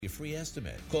A free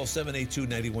estimate. Call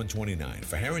 782-9129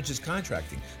 for Herringer's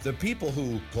Contracting, the people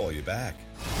who call you back.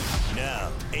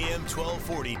 Now, AM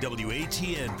 1240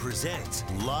 WATN presents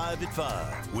Live at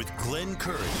 5 with Glenn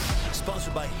Curry.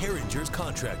 Sponsored by Herringer's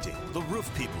Contracting, the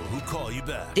roof people who call you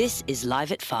back. This is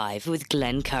Live at 5 with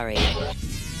Glenn Curry. What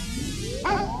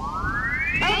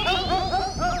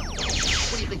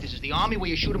do you think, this is the army where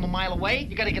you shoot them a mile away?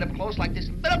 You gotta get up close like this.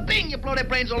 Bada bing, you blow their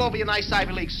brains all over your nice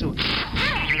Ivy League suit.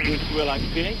 You feel like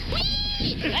pig?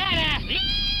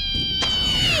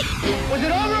 Was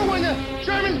it over when the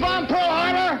Germans bombed Pearl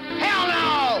Harbor?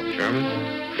 Hell no!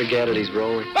 German? Forget it, he's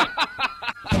rolling.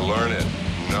 Learn it,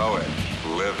 know it,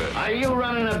 live it. Are you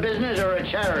running a business or a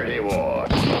charity war?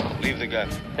 Leave the gun.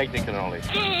 Take the cannoli.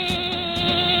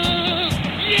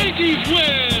 Yankees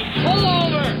win! Pull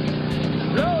over!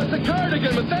 No, it's a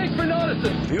cardigan, but thanks for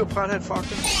noticing. Are you a pothead,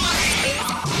 Faulkner?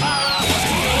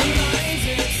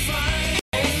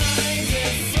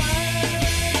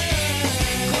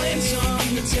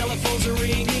 The telephones are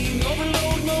ringing,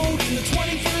 overload mode in the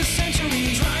 21st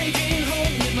century. Driving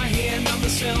home with my hand on the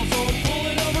cell phone, pull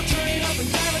it over, turn it up,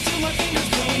 and dial it till my fingers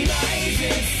blowing. Live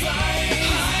at 5,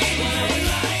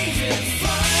 live at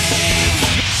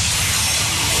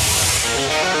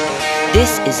 5.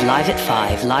 This is Live at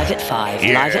 5, Live at 5,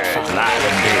 Live at 5. Live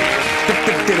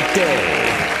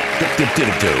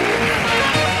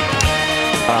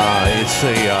It's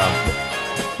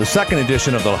the second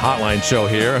edition of the Hotline Show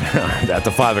here at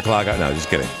the 5 o'clock. No, just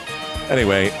kidding.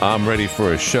 Anyway, I'm ready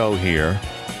for a show here.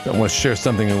 I want to share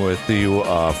something with you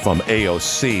from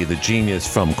AOC, the genius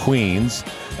from Queens,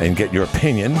 and get your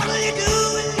opinion.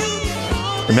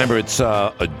 Remember, it's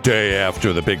a day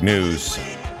after the big news.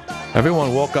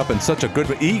 Everyone woke up in such a good,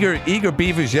 eager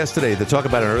beavers yesterday to talk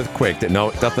about an earthquake that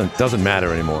it doesn't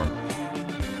matter anymore.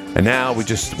 And now we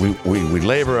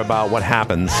labor about what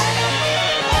happens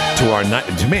to our night.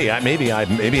 To me, maybe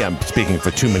I'm speaking for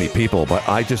too many people, but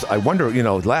I wonder.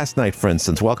 Last night, for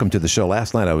instance, welcome to the show.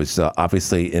 Last night I was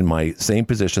obviously in my same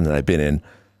position that I've been in,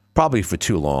 probably for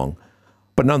too long.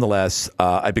 But nonetheless,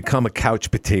 I become a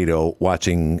couch potato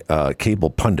watching cable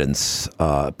pundits,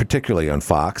 particularly on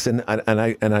Fox, and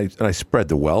I spread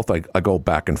the wealth. I go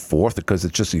back and forth because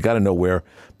it's just you got to know where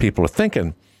people are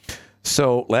thinking.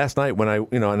 So last night when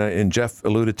and Jeff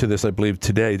alluded to this, I believe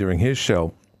today during his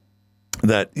show,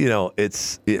 that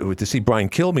to see Brian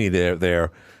Kilmeade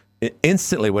there,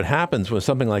 instantly what happens with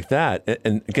something like that,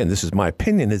 and again this is my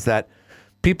opinion, is that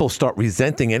people start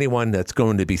resenting anyone that's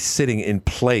going to be sitting in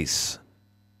place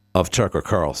of Tucker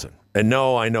Carlson. And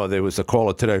no, I know there was a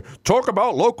caller today, talk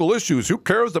about local issues, who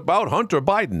cares about Hunter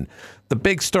Biden? The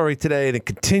big story today, and it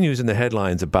continues in the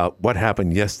headlines about what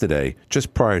happened yesterday,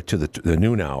 just prior to the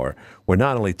noon hour, where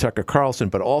not only Tucker Carlson,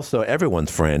 but also everyone's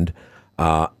friend,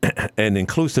 an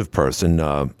inclusive person,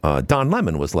 Don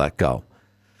Lemon, was let go.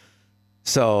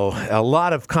 So a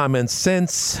lot of comments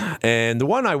since, and the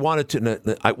one I wanted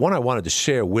to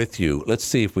share with you. Let's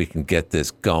see if we can get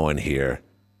this going here.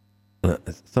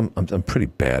 I'm pretty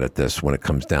bad at this when it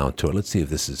comes down to it. Let's see if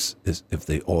this is if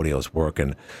the audio is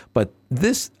working. But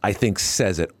this, I think,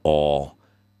 says it all.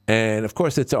 And of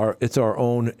course, it's our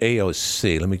own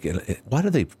AOC. Let me get it. Why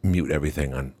do they mute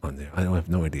everything on there? I have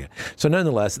no idea. So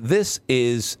nonetheless, this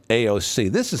is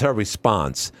AOC. This is her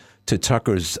response to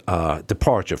Tucker's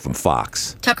departure from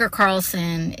Fox. Tucker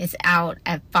Carlson is out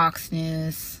at Fox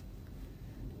News.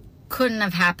 Couldn't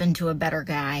have happened to a better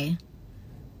guy.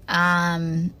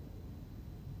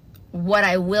 What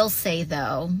I will say,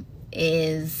 though,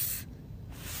 is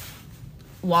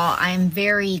while I'm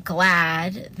very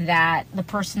glad that the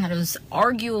person that was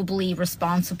arguably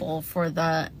responsible for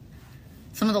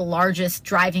some of the largest,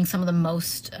 driving some of the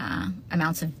most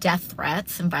amounts of death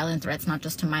threats and violent threats, not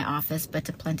just to my office, but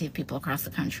to plenty of people across the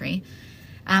country,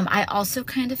 I also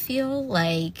kind of feel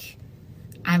like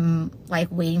I'm like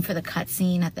waiting for the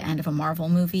cutscene at the end of a Marvel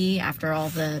movie after all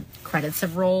the credits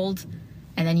have rolled.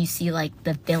 And then you see, like,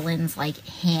 the villain's, like,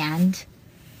 hand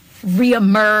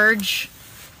reemerge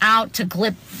out to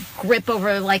grip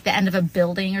over, like, the end of a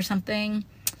building or something.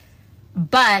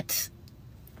 But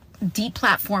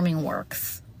deplatforming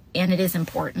works, and it is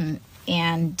important.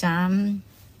 And there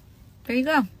you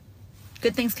go.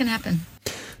 Good things can happen.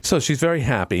 So she's very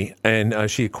happy, and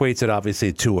she equates it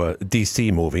obviously to a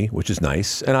DC movie, which is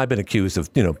nice. And I've been accused of,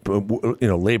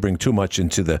 laboring too much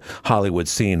into the Hollywood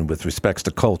scene with respects to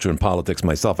culture and politics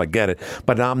myself. I get it,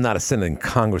 but I'm not a sitting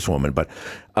congresswoman. But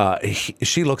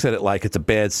she looks at it like it's a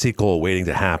bad sequel waiting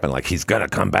to happen, like he's going to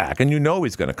come back. And you know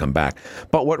he's going to come back.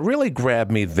 But what really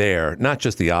grabbed me there, not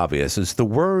just the obvious, is the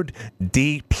word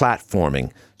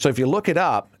deplatforming. So if you look it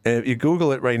up, and if you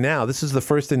Google it right now, this is the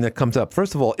first thing that comes up.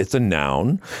 First of all, it's a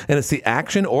noun, and it's the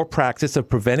action or practice of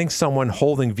preventing someone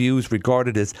holding views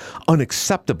regarded as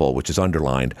unacceptable, which is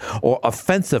underlined, or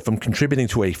offensive from contributing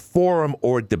to a forum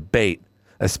or debate,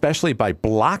 especially by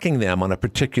blocking them on a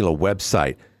particular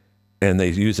website. And they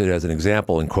use it as an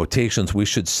example in quotations. We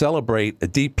should celebrate a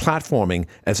deplatforming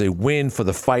as a win for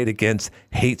the fight against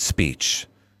hate speech.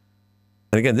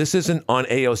 And again, this isn't on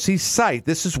AOC's site.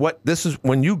 This is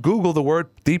when you Google the word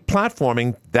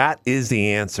deplatforming, that is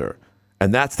the answer.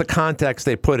 And that's the context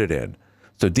they put it in.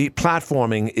 So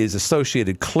deplatforming is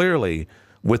associated clearly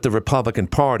with the Republican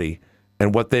Party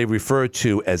and what they refer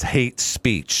to as hate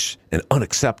speech and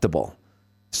unacceptable.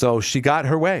 So she got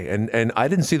her way. And I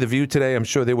didn't see The View today. I'm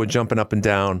sure they were jumping up and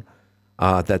down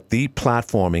that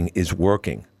deplatforming is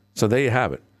working. So there you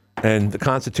have it. And the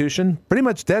Constitution, pretty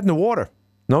much dead in the water.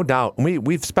 No doubt.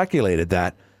 We've speculated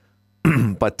that.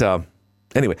 But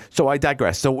anyway, so I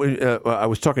digress. So I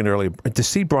was talking earlier, to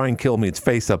see Brian Kilmeade's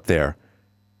face up there,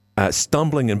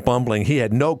 stumbling and bumbling, he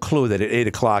had no clue that at 8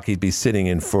 o'clock he'd be sitting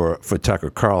in for Tucker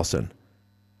Carlson.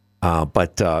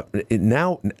 But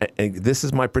now, this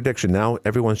is my prediction. Now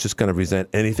everyone's just going to resent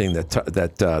anything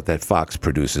that Fox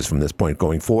produces from this point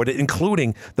going forward,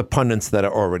 including the pundits that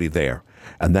are already there.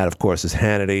 And that, of course, is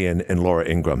Hannity and Laura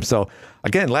Ingraham. So,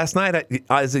 again, last night,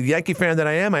 as a Yankee fan that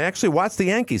I am, I actually watched the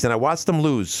Yankees, and I watched them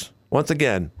lose once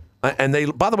again.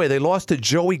 And by the way, they lost to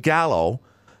Joey Gallo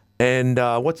and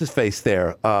what's his face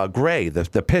there? Gray,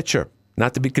 the pitcher,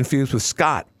 not to be confused with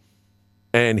Scott.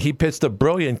 And he pitched a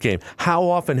brilliant game. How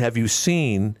often have you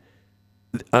seen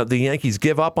the Yankees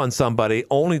give up on somebody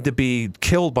only to be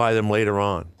killed by them later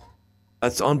on?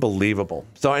 That's unbelievable.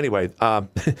 So anyway,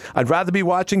 I'd rather be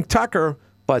watching Tucker,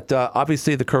 but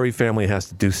obviously the Curry family has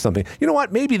to do something. You know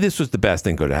what? Maybe this was the best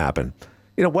thing could happen.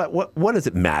 You know, what does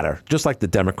it matter? Just like the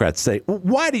Democrats say,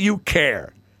 why do you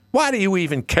care? Why do you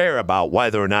even care about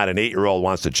whether or not an 8-year-old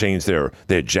wants to change their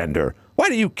gender? Why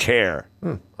do you care?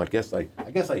 I guess I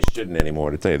shouldn't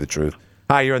anymore, to tell you the truth.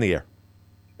 Hi, you're on the air.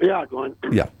 Yeah, Glenn.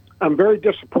 Yeah. I'm very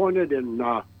disappointed in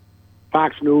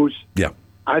Fox News. Yeah.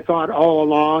 I thought all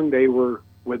along they were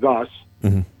with us,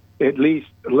 at least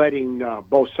letting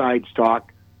both sides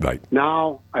talk. Right.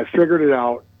 Now I figured it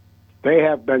out. They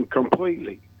have been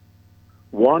completely,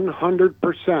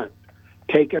 100%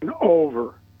 taken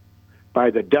over by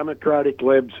the Democratic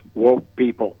libs, woke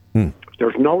people.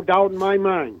 There's no doubt in my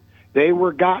mind they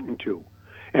were gotten to.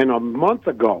 And a month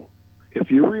ago, if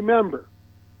you remember,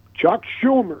 Chuck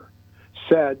Schumer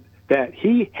said that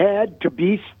he had to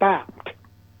be stopped.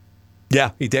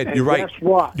 Yeah, he did. And You're right. Guess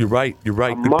what? You're right. A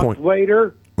Good month point.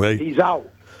 later, he's out.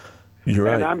 You're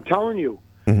right. And I'm telling you,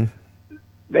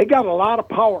 they got a lot of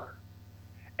power.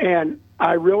 And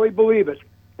I really believe it,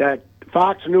 that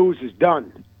Fox News is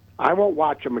done. I won't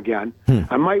watch them again.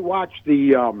 I might watch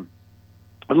the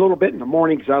a little bit in the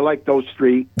morning because I like those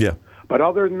three. Yeah. But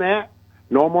other than that,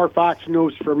 no more Fox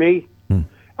News for me.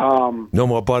 No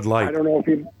more Bud Light. I don't know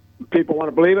if people want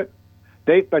to believe it.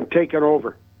 They've been taken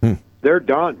over. They're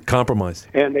done. Compromised.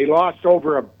 And they lost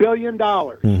over $1 billion.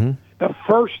 The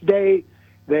first day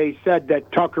they said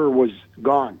that Tucker was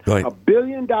gone. Right. $1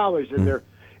 billion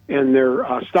in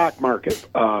their stock market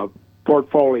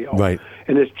portfolio. Right.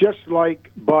 And it's just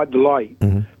like Bud Light.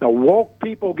 The woke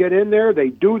people get in there, they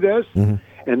do this,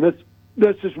 and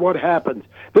this is what happens.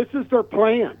 This is their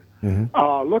plan.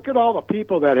 Look at all the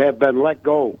people that have been let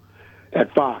go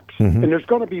at Fox, and there's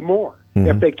going to be more.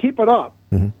 If they keep it up,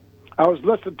 I was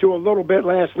listening to a little bit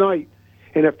last night,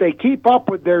 and if they keep up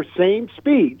with their same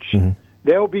speech,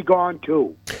 they'll be gone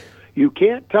too. You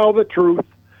can't tell the truth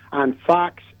on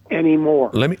Fox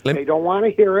anymore. They don't want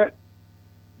to hear it.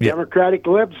 Yeah. Democratic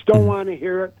libs don't want to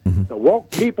hear it. The woke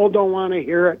people don't want to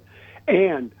hear it.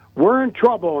 And we're in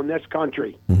trouble in this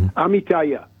country. Let me tell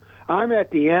you, I'm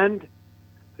at the end.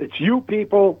 It's you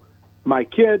people, my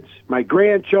kids, my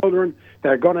grandchildren, that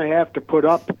are going to have to put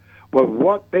up with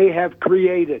what they have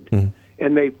created.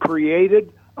 And they've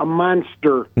created a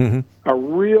monster, a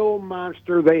real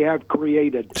monster they have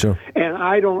created. Sure. And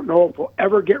I don't know if we'll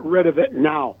ever get rid of it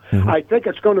now. I think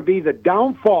it's going to be the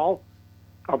downfall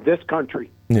of this country.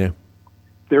 Yeah.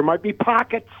 There might be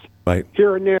pockets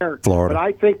here and there, Florida. but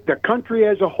I think the country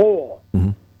as a whole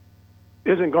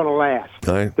isn't going to last.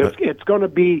 It's going to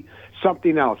be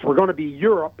something else. We're going to be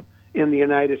Europe in the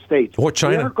United States. Or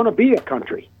China. We're going to be a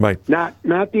country, not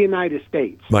the United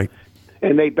States. Right.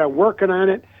 And they've been working on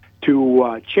it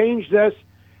to change this.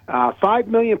 5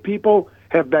 million people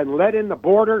have been let in the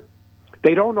border.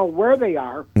 They don't know where they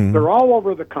are. They're all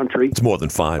over the country. It's more than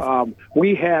 5.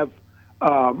 We have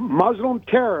Muslim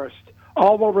terrorists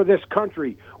all over this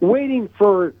country waiting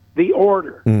for the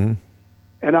order.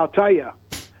 And I'll tell you,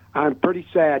 I'm pretty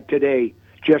sad today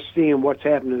just seeing what's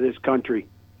happened to this country.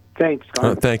 Thanks,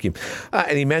 Carl. Thank you.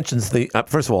 And he mentions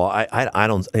first of all, I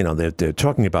don't, they're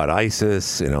talking about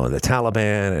ISIS, the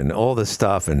Taliban and all this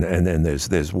stuff. And then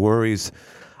there's worries.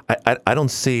 I don't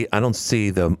see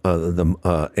the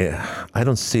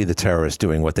terrorists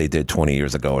doing what they did 20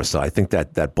 years ago or so. I think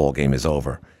that ball game is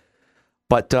over.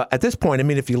 But at this point, I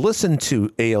mean, if you listen to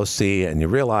AOC and you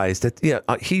realize that,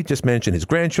 he just mentioned his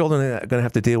grandchildren are going to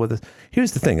have to deal with this.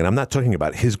 Here's the thing, and I'm not talking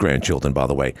about his grandchildren, by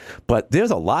the way, but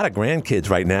there's a lot of grandkids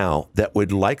right now that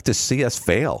would like to see us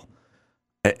fail.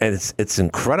 And it's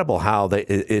incredible how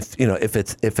if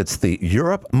it's the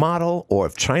Europe model or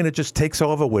if China just takes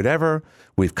over, whatever,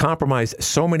 we've compromised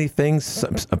so many things.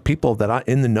 Some people that are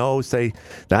in the know say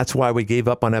that's why we gave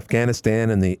up on Afghanistan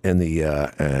and the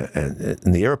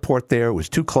airport there. It was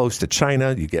too close to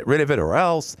China. You get rid of it or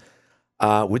else.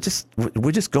 We're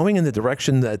just going in the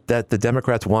direction that the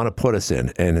Democrats want to put us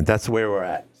in, and that's where we're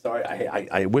at. Sorry,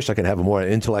 I wish I could have a more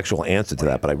intellectual answer to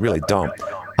that, but I really don't.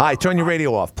 Hi, turn your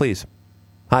radio off, please.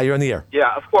 Hi, you're on the air.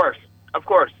 Yeah, of course.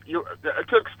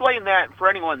 To explain that for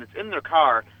anyone that's in their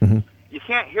car, you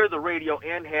can't hear the radio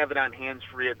and have it on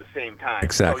hands-free at the same time.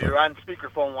 Exactly. So you're on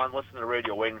speakerphone one, listening to the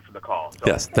radio, waiting for the call. So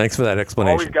yes, thanks for that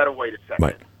explanation. Always got to wait a second.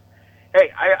 Right.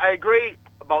 Hey, I agree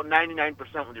about 99%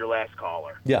 with your last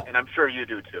caller. Yeah. And I'm sure you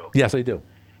do, too. Yes, I do.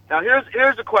 Now,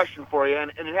 here's a question for you, and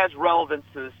it has relevance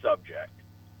to the subject.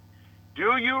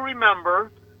 Do you remember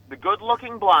the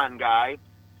good-looking blonde guy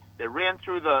that ran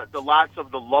through the lots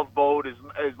of the Love Boat as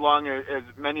long as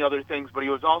many other things, but he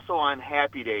was also on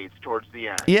Happy Days towards the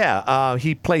end? Yeah,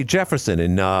 he played Jefferson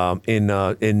in Married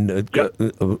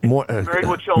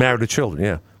with Children.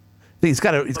 Yeah, he's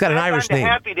got an Irish name.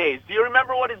 Happy Days. Do you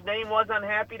remember what his name was on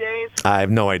Happy Days? I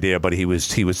have no idea, but he was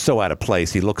so out of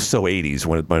place. He looked so 80s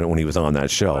when he was on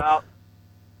that show. Well,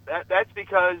 that's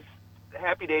because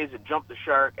Happy Days had jumped the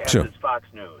shark as is Fox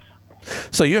News.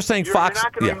 So you're saying Fox?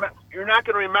 You're not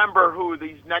going to remember who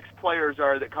these next players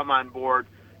are that come on board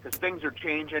because things are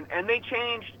changing, and they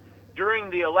changed during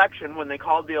the election when they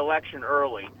called the election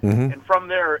early, and from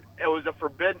there it was a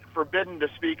forbidden to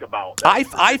speak about.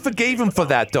 I forgave him for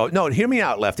that, though. No, hear me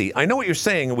out, Lefty. I know what you're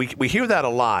saying. We hear that a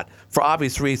lot for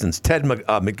obvious reasons. Ted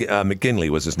McGinley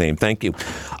was his name. Thank you.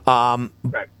 Right.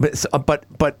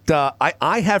 But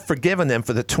I have forgiven them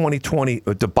for the 2020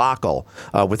 debacle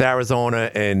with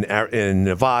Arizona and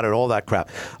Nevada and all that crap.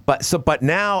 But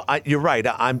now you're right.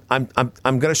 I'm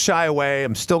going to shy away.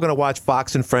 I'm still going to watch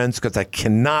Fox and Friends because I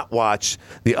cannot watch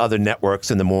the other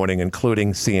networks in the morning,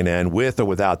 including CNN, with or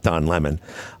without Don Lemon.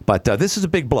 But this is a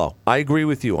big blow. I agree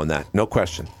with you on that. No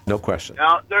question. No question.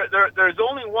 Now, there's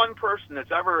only one person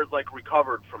that's ever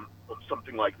recovered from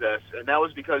something like this, and that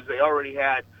was because they already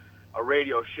had a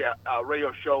radio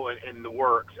show in the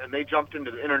works, and they jumped into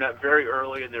the internet very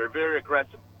early, and they were very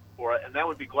aggressive for it, and that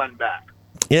would be Glenn Beck.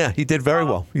 Yeah, he did very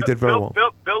well. He did very well.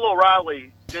 Bill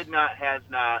O'Reilly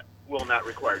will not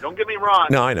require. Don't get me wrong.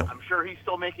 No, I know. I'm sure he's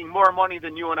still making more money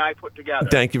than you and I put together.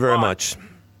 Thank you very much,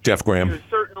 Jeff Graham.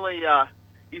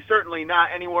 He's certainly not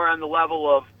anywhere on the level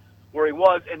of where he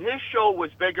was, and his show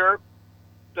was bigger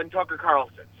than Tucker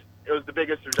Carlson's. It was the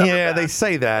biggest there's ever been. Yeah, they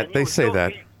say that. They say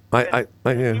that. Yeah.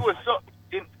 He was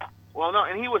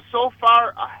he was so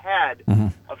far ahead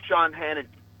of Sean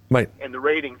Hannity and the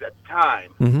ratings at the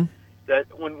time that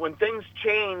when things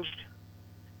changed,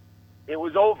 it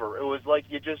was over. It was like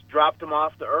you just dropped him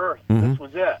off the earth. This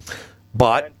was it.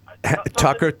 But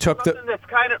Tucker took something that's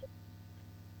kind of.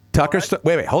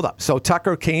 Wait, hold up. So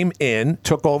Tucker came in,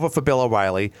 took over for Bill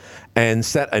O'Reilly, and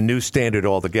set a new standard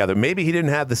altogether. Maybe he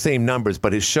didn't have the same numbers,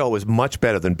 but his show was much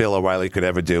better than Bill O'Reilly could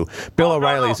ever do. Bill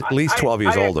O'Reilly's at least 12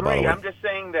 years older, by the way. I'm just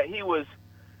saying that he was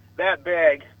that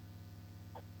big.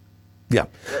 Yeah.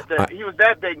 He was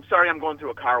that big. Sorry, I'm going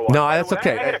through a car wash. No, that's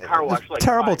okay. I had a car wash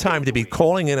terrible time to be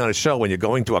calling in on a show when you're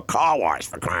going to a car wash,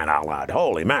 for crying out loud.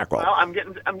 Holy mackerel. Well, I'm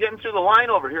getting through the line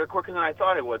over here quicker than I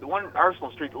thought it would. The one in Arsenal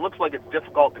Street, it looks like it's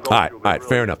difficult to go through. All right,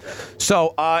 fair enough.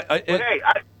 So, but hey,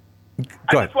 I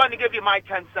just wanted to give you my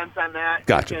 10 cents on that.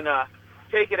 Gotcha. You can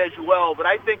take it as you will, but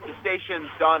I think the station's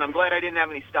done. I'm glad I didn't have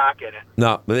any stock in it.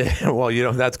 No,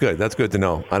 well, that's good. That's good to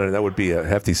know. I don't know. That would be a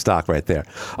hefty stock right there.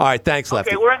 All right, thanks,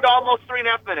 Lefty. Okay, we're into almost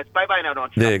 3.5 minutes. Bye-bye now,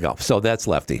 don't you? There you go. So that's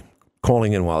Lefty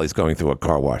calling in while he's going through a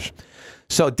car wash.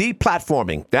 So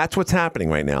deplatforming, that's what's happening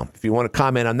right now. If you want to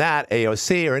comment on that,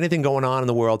 AOC, or anything going on in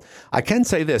the world, I can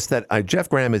say this, that Jeff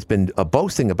Graham has been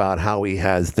boasting about how he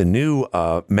has the new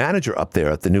manager up there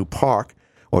at the new park,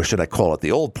 or should I call it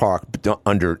the old park,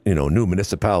 under new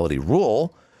municipality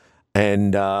rule.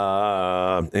 And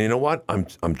you know what? I'm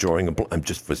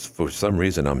just for some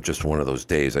reason I'm just one of those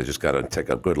days. I just got to take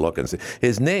a good look and see.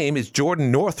 His name is Jordan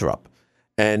Northrup,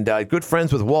 and good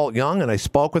friends with Walt Young. And I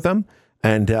spoke with him,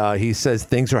 and he says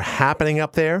things are happening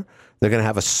up there. They're going to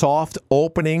have a soft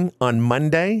opening on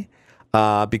Monday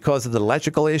because of the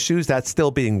electrical issues. That's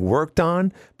still being worked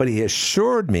on. But he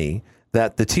assured me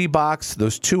that the T-box,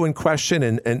 those two in question,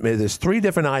 and there's 3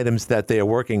 different items that they are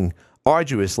working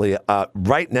arduously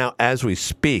right now as we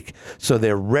speak. So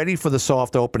they're ready for the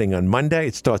soft opening on Monday.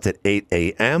 It starts at 8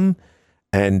 a.m.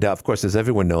 And, of course, as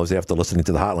everyone knows after listening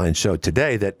to the Hotline show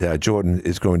today, that Jordan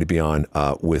is going to be on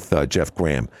with Jeff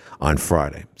Graham on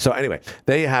Friday. So anyway,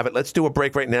 there you have it. Let's do a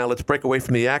break right now. Let's break away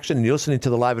from the action. You're listening to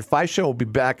the Live at 5 show. We'll be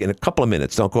back in a couple of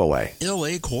minutes. Don't go away.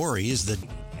 L.A. Quarry is the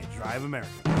Drive America.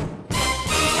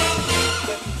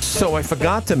 So I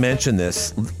forgot to mention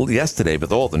this yesterday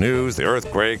with all the news, the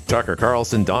earthquake, Tucker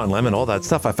Carlson, Don Lemon, all that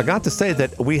stuff. I forgot to say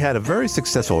that we had a very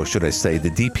successful, or should I say, the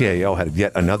DPAO had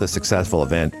yet another successful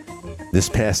event this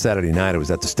past Saturday night. It was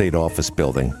at the state office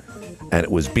building, and it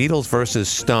was Beatles versus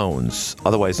Stones,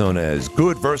 otherwise known as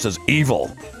Good versus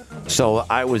Evil. So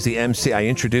I was the MC. I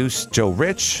introduced Joe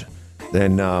Rich.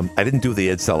 Then I didn't do the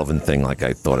Ed Sullivan thing like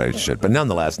I thought I should. But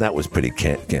nonetheless, that was pretty...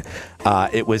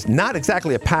 it was not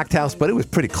exactly a packed house, but it was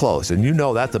pretty close. And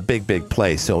that's a big, big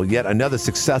place. So yet another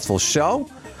successful show.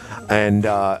 And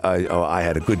I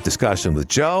had a good discussion with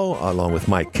Joe, along with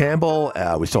Mike Campbell.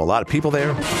 We saw a lot of people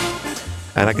there.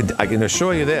 And I can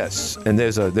assure you this, and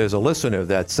there's a listener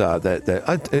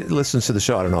that listens to the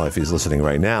show. I don't know if he's listening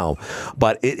right now,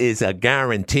 but it is a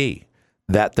guarantee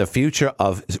that the future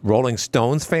of Rolling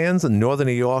Stones fans in Northern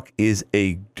New York is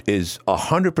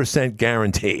 100%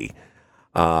 guarantee.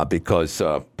 Because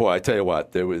boy, I tell you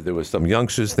what, there was some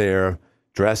youngsters there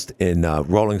dressed in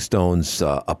Rolling Stones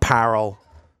apparel,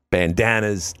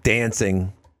 bandanas,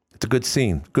 dancing. It's a good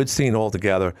scene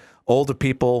altogether. Older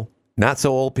people, not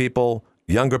so old people,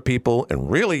 younger people, and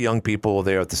really young people were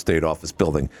there at the state office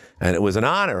building. And it was an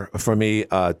honor for me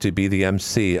to be the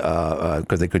MC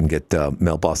because they couldn't get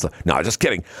Mel Buster. No, just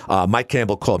kidding. Mike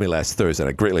Campbell called me last Thursday, and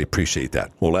I greatly appreciate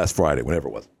that. Well, last Friday, whenever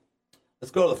it was.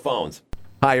 Let's go to the phones.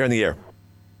 Hi, you're in the air.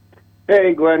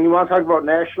 Hey, Glenn, you want to talk about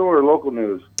national or local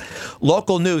news?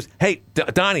 Local news. Hey,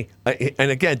 Donnie,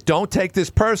 and again, don't take this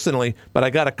personally, but I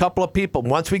got a couple of people.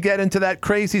 Once we get into that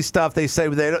crazy stuff, they say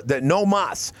that no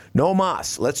mas.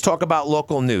 Let's talk about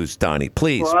local news, Donnie,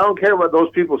 please. Well, I don't care what those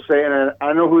people say, and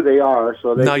I know who they are.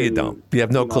 So no, you don't. You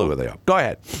have no clue who they are. Go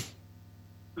ahead.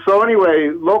 So anyway,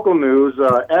 local news.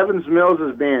 Evans Mills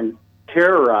is being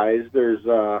terrorized. There's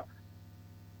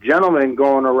gentlemen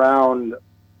going around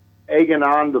egging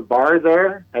on the bar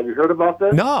there. Have you heard about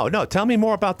this? No. Tell me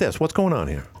more about this. What's going on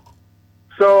here?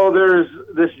 So there's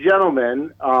this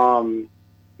gentleman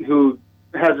who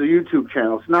has a YouTube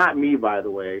channel. It's not me, by the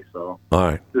way. So all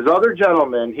right. This other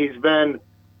gentleman, he's been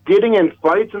getting in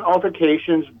fights and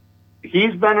altercations.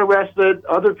 He's been arrested.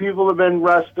 Other people have been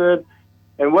arrested.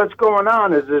 And what's going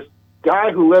on is this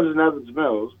guy who lives in Evans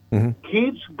Mills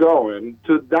keeps going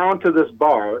down to this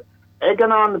bar,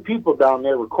 egging on the people down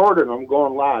there, recording them,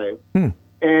 going live.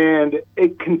 And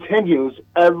it continues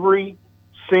every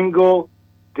single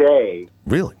day.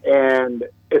 Really? And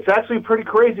it's actually pretty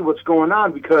crazy what's going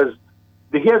on because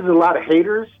he has a lot of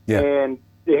haters, and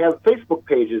they have Facebook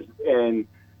pages, and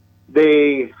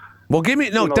they... Well, give me...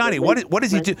 No, Donnie, what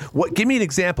does he do? Give me an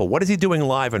example. What is he doing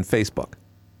live on Facebook?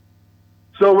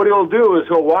 So what he'll do is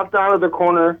he'll walk down to the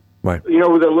corner... Right. You know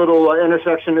where the little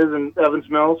intersection is in Evans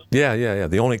Mills? Yeah.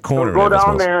 The only corner. So go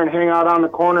down there and hang out on the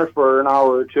corner for an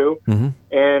hour or two,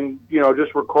 and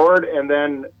just record, and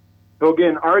then he'll get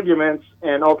in arguments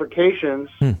and altercations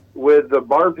with the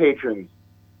bar patrons.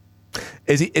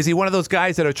 Is he one of those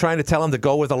guys that are trying to tell him to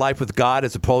go with a life with God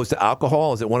as opposed to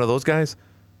alcohol? Is it one of those guys?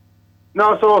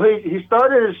 No. So he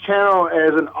started his channel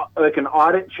as an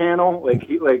audit channel, like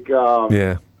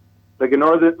a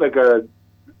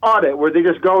audit where they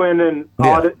just go in and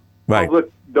audit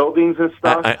public buildings and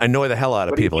stuff. I annoy the hell out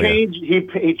of people.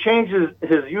 He changes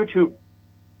his YouTube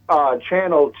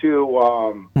channel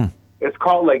to it's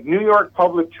called like New York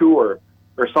Public Tour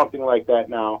or something like that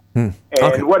now. And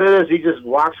what it is, he just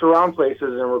walks around places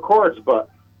and records. But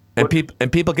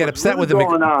people get upset with him. What's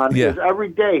going on is every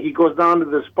day he goes down to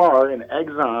this bar and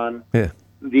eggs on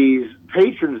these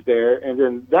patrons there, and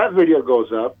then that video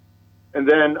goes up. And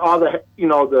then all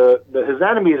the his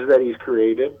enemies that he's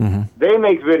created, they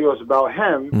make videos about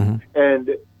him,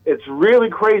 and it's really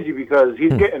crazy because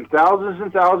he's getting thousands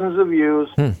and thousands of views,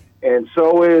 and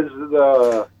so is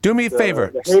the. Do me a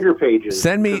favor. The hater pages.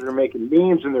 Send me. They're making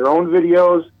memes in their own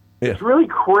videos. Yeah. It's really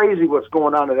crazy what's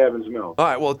going on at Evans Mills. All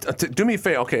right, well, do me a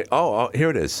favor. Okay, here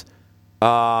it is.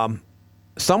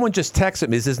 Someone just texted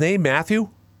me. Is his name Matthew?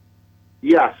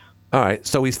 Yes. All right,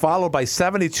 so he's followed by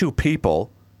 72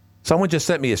 people. Someone just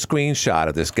sent me a screenshot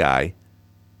of this guy.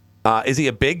 Is he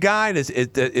a big guy?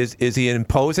 Is he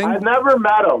imposing? I've never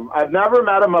met him.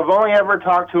 I've only ever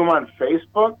talked to him on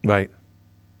Facebook. Right.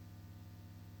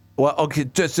 Well, okay,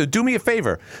 so do me a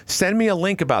favor. Send me a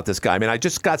link about this guy. I mean, I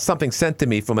just got something sent to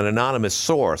me from an anonymous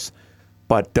source,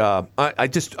 but I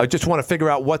just want to figure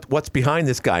out what's behind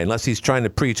this guy, unless he's trying to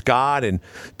preach God and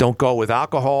don't go with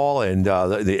alcohol and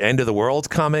the end of the world's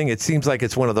coming. It seems like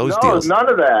it's one of those deals. No, none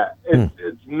of that.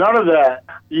 It's none of that.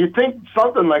 You think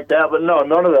something like that, but no,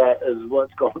 none of that is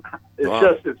what's going on.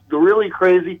 It's the really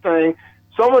crazy thing.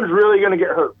 Someone's really going to get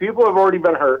hurt. People have already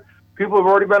been hurt. People have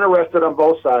already been arrested on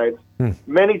both sides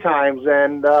many times,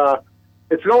 and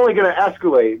it's only going to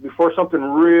escalate before something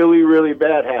really, really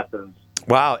bad happens.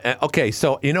 Wow. Okay,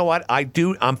 so you know what?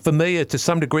 I'm familiar to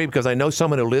some degree because I know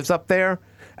someone who lives up there,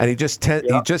 and he just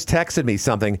texted me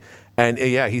something, and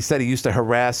he said he used to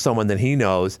harass someone that he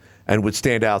knows and would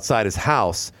stand outside his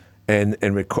house and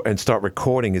start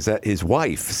recording his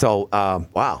wife. So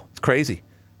wow, it's crazy.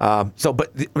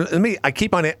 But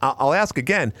I'll ask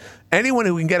again. Anyone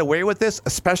who can get away with this,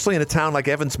 especially in a town like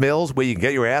Evans Mills, where you can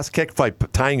get your ass kicked by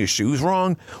tying your shoes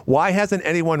wrong, why hasn't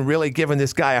anyone really given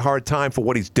this guy a hard time for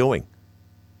what he's doing?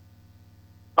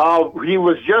 He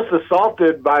was just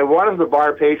assaulted by one of the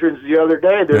bar patrons the other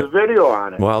day. There's a video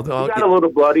on it. Well, he got a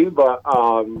little bloody, but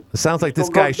it sounds like this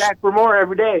guy goes back for more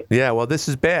every day. Yeah, well, this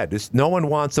is bad. No one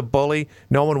wants a bully.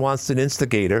 No one wants an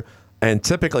instigator. And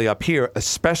typically up here,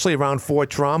 especially around Fort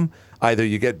Drum, either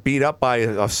you get beat up by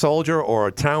a soldier or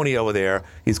a townie over there.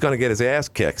 He's going to get his ass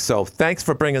kicked. So thanks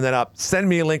for bringing that up. Send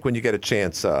me a link when you get a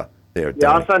chance there, Donnie.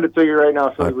 Yeah, I'll send it to you right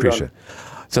now. I appreciate it.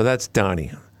 So that's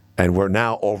Donnie. And we're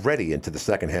now already into the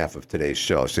second half of today's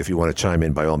show. So if you want to chime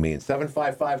in, by all means,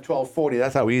 755-1240.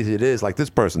 That's how easy it is, like this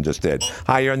person just did.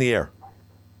 Hi, you're on the air.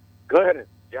 Go ahead,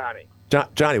 Johnny.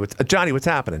 Johnny, what's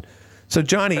happening? So,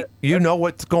 Johnny, you know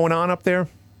what's going on up there?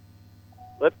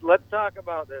 Let's talk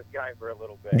about this guy for a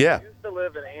little bit. Yeah. He used to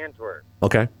live in Antwerp.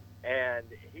 Okay. And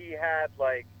he had,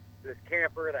 like, this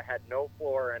camper that had no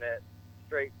floor in it,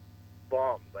 straight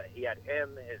bum. But he had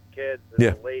him, his kids,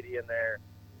 and a lady in there,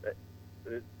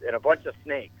 and a bunch of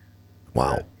snakes.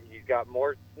 Wow. He's got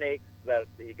more snakes that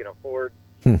he can afford.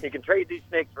 He can trade these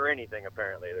snakes for anything,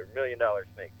 apparently. They're $1 million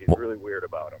snakes. He's really weird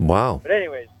about them. Wow. But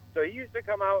anyways, so he used to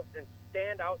come out and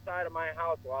stand outside of my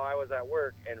house while I was at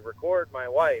work and record my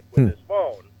wife with his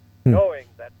phone, knowing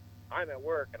that I'm at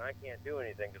work and I can't do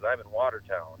anything because I'm in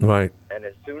Watertown. Right. And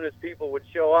as soon as people would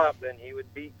show up, then he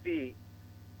would beat feet,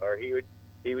 or he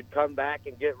would come back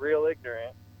and get real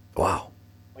ignorant. Wow.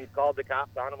 We've called the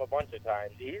cops on him a bunch of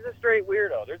times. He's a straight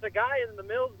weirdo. There's a guy in the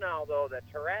Mills now, though, that's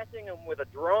harassing him with a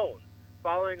drone,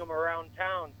 following him around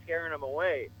town, scaring him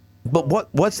away. But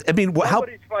Nobody's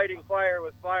fighting fire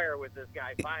with this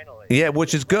guy, finally. Yeah,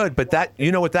 which is good, but that,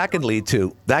 you know what that could lead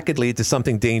to? That could lead to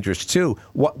something dangerous, too.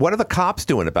 What are the cops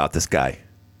doing about this guy?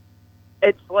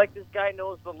 It's like this guy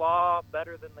knows the law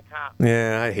better than the cops.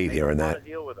 Yeah, I hate hearing that. that. Want to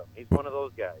deal with him. He's one of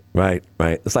those guys. Right.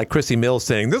 It's like Chrissy Mills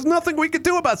saying, there's nothing we can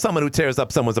do about someone who tears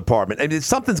up someone's apartment. I mean,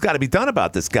 something's got to be done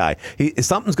about this guy.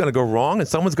 Something's going to go wrong, and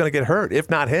someone's going to get hurt, if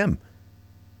not him.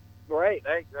 Right.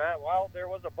 Well, there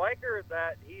was a biker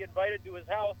that he invited to his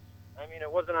house. I mean,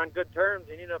 it wasn't on good terms.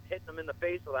 He ended up hitting him in the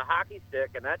face with a hockey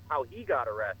stick, and that's how he got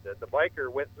arrested. The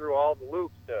biker went through all the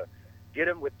loops to get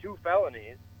him with 2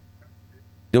 felonies.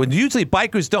 Usually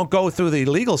bikers don't go through the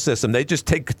legal system. They just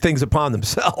take things upon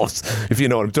themselves, if you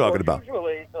know what I'm talking about.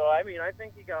 Usually. So, I mean, I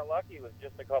think he got lucky with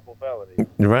just a couple felonies.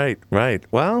 Right.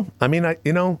 Well, I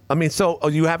mean, so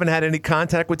you haven't had any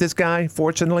contact with this guy,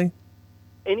 fortunately?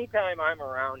 Anytime I'm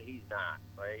around, he's not.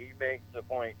 Like, he makes a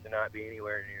point to not be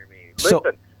anywhere near me. So,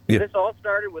 Listen, this all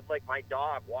started with, like, my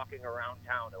dog walking around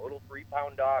town, a little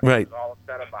 3-pound dog. Right. Was all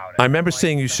upset about it. I remember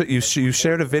seeing you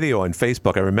shared a video on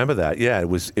Facebook. I remember that. Yeah, it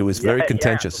was very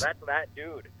contentious. Yeah, so that's that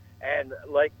dude. And,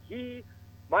 like,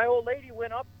 my old lady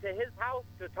went up to his house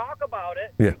to talk about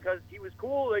it because he was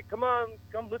cool. Like, come,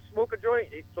 let's smoke a joint.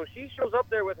 So she shows up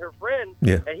there with her friend,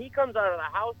 and he comes out of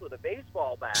the house with a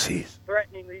baseball bat,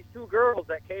 threatening these 2 girls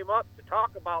that came up to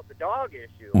talk about the dog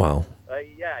issue. Wow.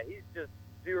 He's just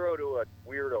zero to a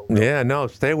weirdo. Yeah, no,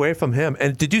 stay away from him.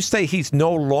 And did you say he's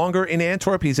no longer in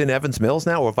Antwerp? He's in Evans Mills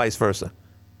now, or vice versa?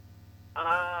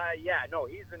 Yeah, no,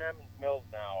 he's in Evans Mills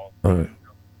now. All right.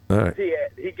 All right.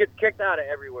 He gets kicked out of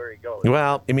everywhere he goes.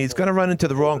 Well, I mean, he's going to run into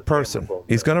the wrong person.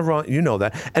 He's going to run, you know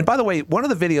that. And by the way, one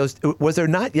of the videos, was there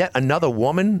not yet another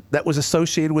woman that was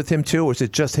associated with him too, or is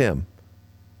it just him?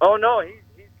 Oh, no,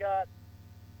 he's got,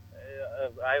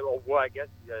 I guess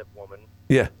he's a woman.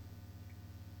 Yeah.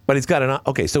 But he's got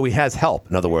okay, so he has help,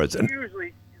 in other words. He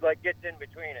usually, gets in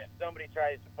between it. If somebody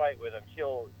tries to fight with him,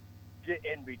 she'll get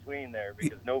in between there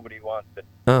because nobody wants to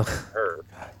hurt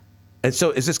her. And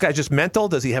so is this guy just mental?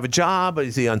 Does he have a job?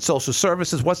 Is he on social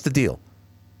services? What's the deal?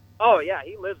 Oh, yeah,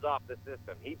 he lives off the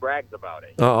system. He brags about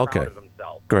it. He's okay. proud of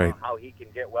himself. Great. How he can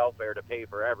get welfare to pay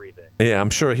for everything. Yeah, I'm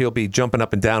sure he'll be jumping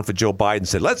up and down for Joe Biden and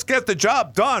said, let's get the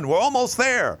job done. We're almost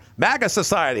there. MAGA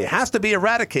society has to be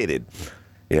eradicated.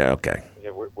 Yeah, okay. Yeah,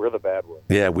 we're the bad ones.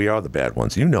 Yeah, we are the bad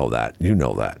ones. You know that. You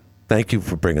know that. Thank you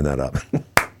for bringing that up.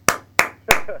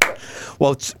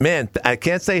 Well, man, I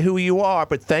can't say who you are,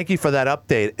 but thank you for that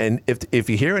update. And if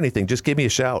you hear anything, just give me a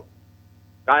shout.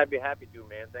 I'd be happy to,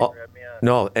 man. Thanks for having me on.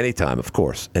 No, anytime, of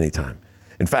course, anytime.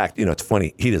 In fact, it's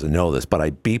funny. He doesn't know this, but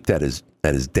I beeped at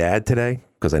his dad today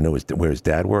because I know where his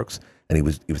dad works, and he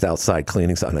was outside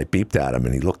cleaning something. And I beeped at him,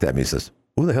 and he looked at me and says,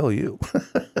 "Who the hell are you?"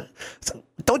 So,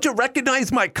 don't you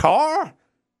recognize my car? All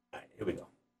right, here we go.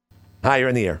 Hi, you're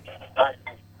in the air. Hi.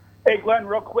 Hey, Glenn,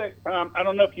 real quick. I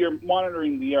don't know if you're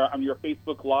monitoring on your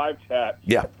Facebook Live chat.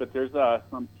 Yeah. But there's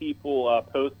some people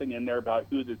posting in there about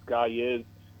who this guy is,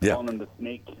 calling him the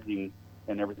Snake King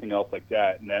and everything else like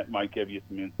that, and that might give you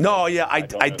some insight. No, yeah, I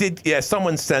did. Yeah,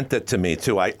 someone sent it to me,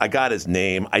 too. I got his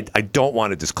name. I don't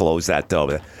want to disclose that,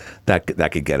 though.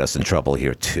 That could get us in trouble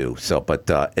here, too. So, but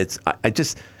I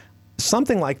just...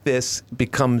 Something like this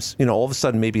becomes, all of a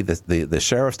sudden maybe the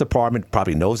sheriff's department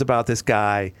probably knows about this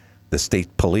guy, the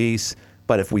state police.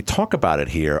 But if we talk about it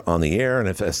here on the air, and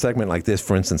if a segment like this,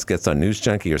 for instance, gets on News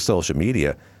Junkie or social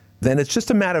media, then it's just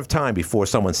a matter of time before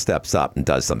someone steps up and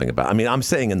does something about it. I mean, I'm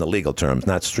saying in the legal terms,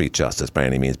 not street justice by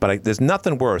any means, but there's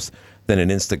nothing worse than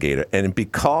an instigator. And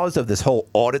because of this whole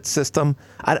audit system,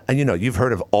 you've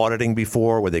heard of auditing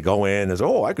before where they go in and say,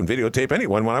 I can videotape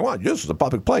anyone when I want. This is a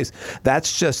public place.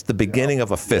 That's just the beginning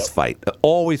of a fist fight. It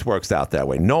always works out that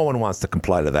way. No one wants to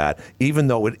comply to that, even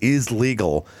though it is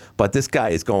legal. But this guy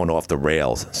is going off the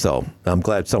rails. So I'm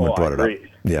glad someone brought it up.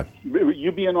 Yeah.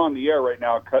 You being on the air right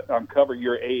now, uncover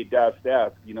your A-dash,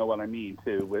 you know what I mean,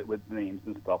 too, with names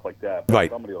and stuff like that. But right.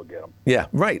 Somebody will get them. Yeah,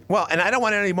 right. Well, and I don't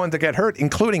want anyone to get hurt,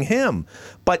 including him.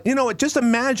 But, just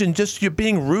imagine you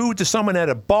being rude to someone at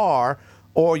a bar,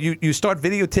 or you start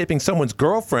videotaping someone's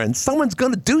girlfriend. Someone's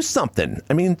going to do something.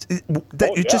 I mean,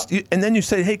 and then you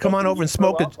say, hey, come on over and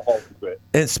smoke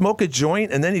a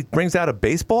joint, and then he brings out a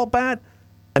baseball bat.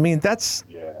 I mean,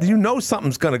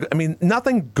 something's going to... I mean,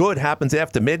 nothing good happens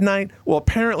after midnight. Well,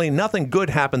 apparently nothing good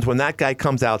happens when that guy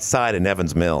comes outside in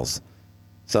Evans Mills.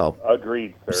 So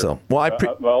agreed, sir. So, well,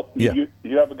 you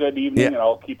have a good evening, and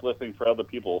I'll keep listening for other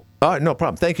people. All right, no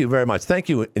problem. Thank you very much. Thank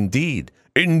you indeed.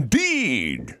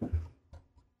 Indeed.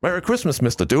 Merry Christmas,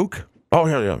 Mr. Duke. Oh,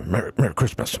 yeah. Merry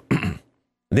Christmas.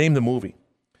 Name the movie.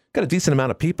 Got a decent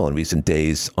amount of people in recent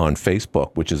days on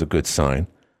Facebook, which is a good sign.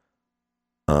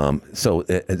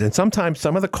 And sometimes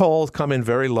some of the calls come in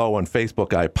very low on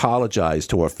Facebook. I apologize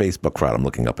to our Facebook crowd. I'm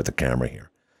looking up at the camera here.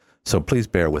 So please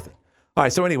bear with it. All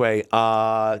right. So anyway,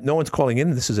 no one's calling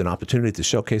in. This is an opportunity to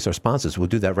showcase our sponsors. We'll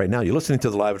do that right now. You're listening to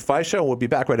the Live at 5 show. We'll be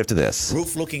back right after this.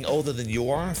 Roof looking older than you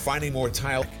are? Finding more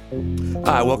tile?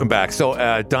 Welcome back.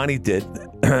 So Donnie's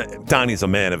a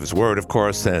man of his word, of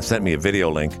course, sent me a video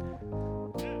link.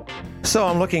 So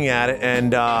I'm looking at it,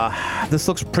 and this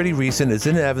looks pretty recent. It's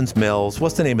in Evans Mills.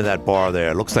 What's the name of that bar there?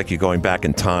 It looks like you're going back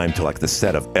in time to like the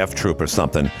set of F Troop or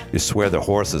something. You swear the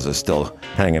horses are still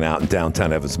hanging out in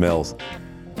downtown Evans Mills.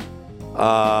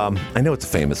 I know it's a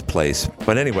famous place,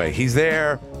 but anyway, he's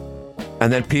there,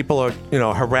 and then people are,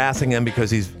 harassing him because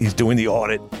he's doing the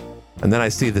audit. And then I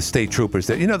see the state troopers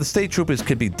there. The state troopers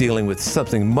could be dealing with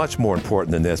something much more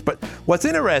important than this. But what's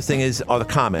interesting are the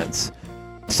comments.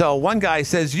 So one guy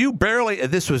says, "You barely."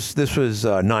 This was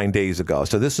 9 days ago,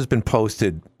 so this has been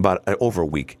posted about over a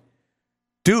week.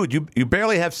 Dude, you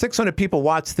barely have 600 people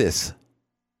watch this.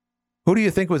 Who do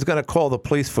you think was going to call the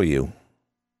police for you?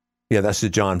 Yeah, that's the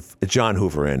John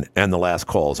Hoover Inn, and the last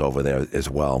call's over there as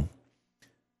well.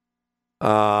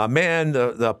 Man,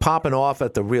 the popping off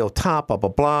at the real top, blah blah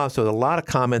blah. So a lot of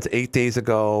comments 8 days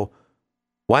ago.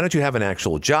 Why don't you have an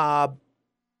actual job?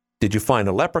 Did you find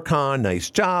a leprechaun?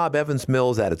 Nice job. Evans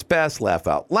Mills at its best. Laugh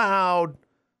out loud.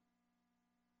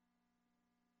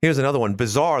 Here's another one.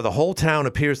 Bizarre. The whole town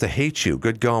appears to hate you.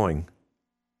 Good going.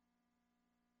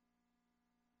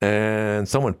 and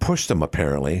someone pushed him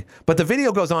apparently. But the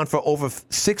video goes on for over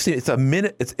 60. It's a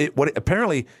minute.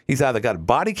 Apparently he's either got a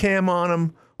body cam on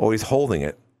him or he's holding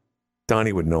it.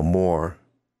 Donnie would know more,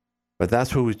 but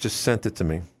that's who just sent it to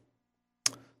me.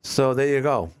 So there you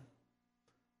go.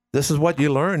 This is what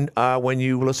you learn when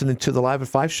you listen to the Live at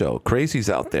 5 show.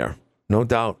 Crazies out there, no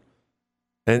doubt.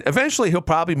 And eventually he'll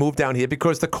probably move down here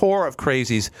because the core of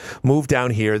crazies move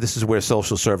down here. This is where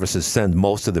social services send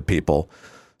most of the people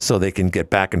so they can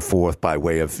get back and forth by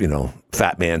way of,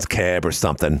 Fat Man's Cab or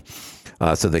something,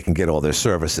 so they can get all their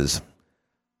services.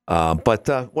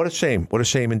 But what a shame. What a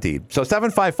shame indeed. So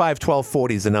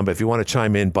 755-1240 is the number. If you want to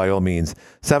chime in, by all means,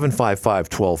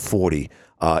 755-1240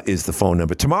 is the phone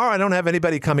number. Tomorrow I don't have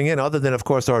anybody coming in other than, of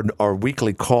course, our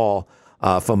weekly call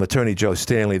from Attorney Joe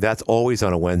Stanley. That's always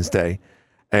on a Wednesday.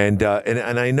 And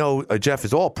I know Jeff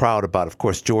is all proud about, of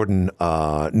course, Jordan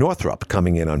Northrup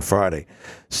coming in on Friday.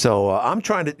 So I'm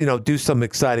trying to, do some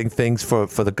exciting things for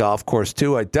the golf course,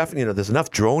 too. I definitely, there's enough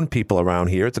drone people around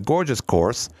here. It's a gorgeous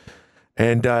course.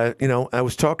 And, I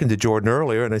was talking to Jordan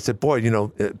earlier, and I said, boy,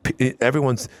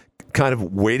 everyone's kind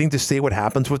of waiting to see what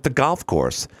happens with the golf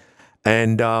course.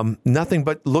 And nothing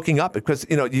but looking up because,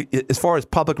 as far as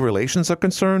public relations are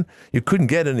concerned, you couldn't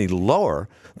get any lower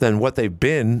than what they've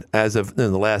been as of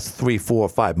in the last 3, 4,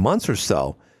 5 months or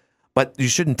so. But you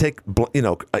shouldn't take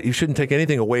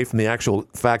anything away from the actual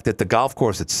fact that the golf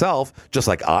course itself, just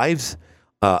like Ives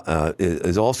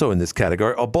is also in this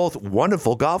category, are both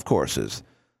wonderful golf courses.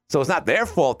 So it's not their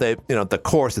fault they, the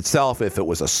course itself, if it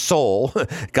was a soul,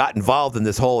 got involved in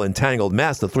this whole entangled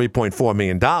mess, the $3.4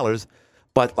 million.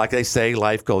 But like they say,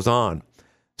 life goes on.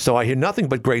 So I hear nothing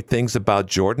but great things about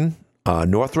Jordan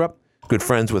Northrup. Good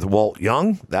friends with Walt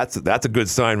Young. That's a good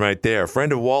sign right there. A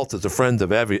friend of Walt's is a friend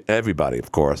of everybody,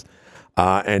 of course.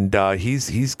 And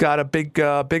he's got a big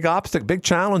obstacle, big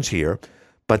challenge here.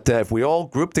 But if we all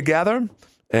group together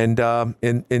and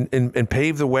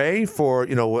pave the way for,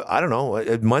 I don't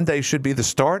know, Monday should be the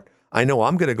start. I know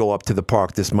I'm going to go up to the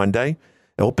park this Monday.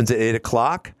 It opens at 8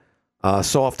 o'clock.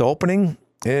 Soft opening.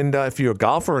 And if you're a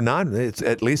golfer or not, it's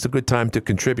at least a good time to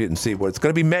contribute and see what it's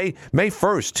going to be. May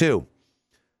 1st, too.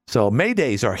 So May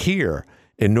days are here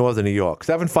in northern New York.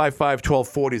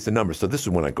 755-1240 is the number. So this is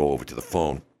when I go over to the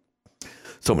phone.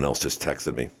 Someone else just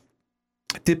texted me.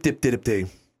 Dip, dip, dip, dip.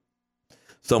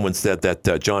 Someone said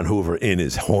that John Hoover Inn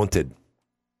is haunted.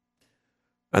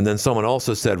 And then someone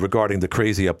also said regarding the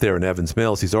crazy up there in Evans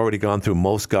Mills, he's already gone through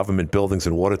most government buildings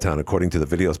in Watertown, according to the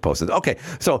videos posted. Okay,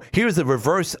 so here's the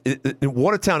reverse.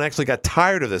 Watertown actually got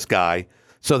tired of this guy,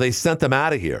 so they sent him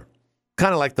out of here.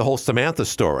 Kind of like the whole Samantha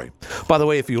story. By the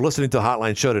way, if you're listening to the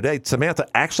Hotline Show today, Samantha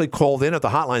actually called in at the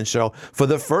Hotline Show for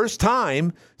the first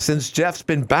time since Jeff's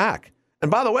been back. And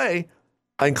by the way,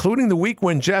 including the week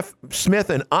when Jeff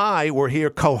Smith and I were here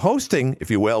co-hosting,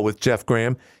 if you will, with Jeff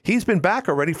Graham, he's been back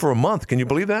already for a month. Can you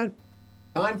believe that?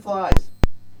 Time flies.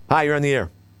 Hi, you're on the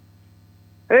air.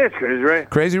 Hey, it's Crazy Ray.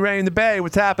 Crazy Ray in the Bay.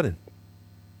 What's happening?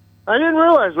 I didn't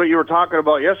realize what you were talking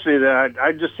about yesterday.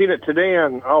 I just seen it today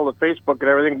on all the Facebook and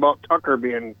everything about Tucker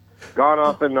being gone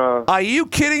off in... Are you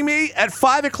kidding me? At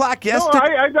 5 o'clock yesterday?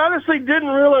 No, I honestly didn't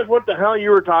realize what the hell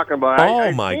you were talking about.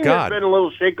 My God. There's been a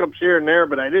little shakeups here and there,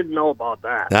 but I didn't know about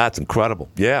that. That's incredible.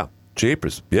 Yeah.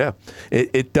 Jeepers. Yeah.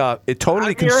 It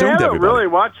totally consumed everybody. I haven't really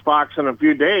watched Fox in a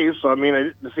few days, so I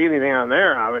didn't see anything on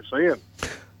there, obviously.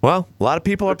 Well, a lot of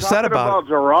people are upset about it.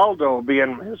 Geraldo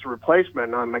being his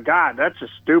replacement. Oh, my God, that's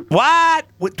just stupid. What?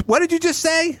 What did you just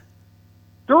say?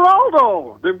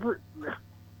 Geraldo.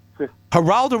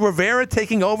 Geraldo Rivera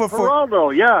taking over for...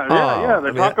 Geraldo, yeah.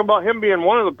 They're talking about him being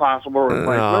one of the possible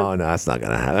replacements. No, that's not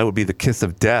going to happen. That would be the kiss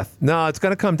of death. No, it's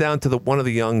going to come down to one of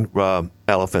the young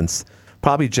elephants,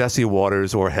 probably Jesse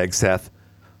Waters or Hegseth.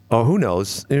 Or who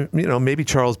knows? Maybe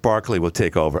Charles Barkley will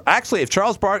take over. Actually,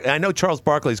 I know Charles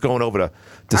Barkley's going over to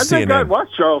CNN. I think I'd watch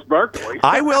Charles Barkley.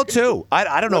 I will, too.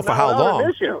 I don't know for how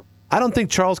long. I don't think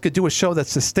Charles could do a show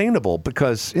that's sustainable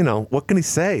because, what can he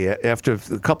say after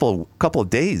a couple of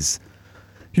days?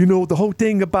 The whole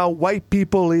thing about white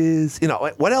people is,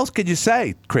 what else could you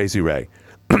say, Crazy Ray?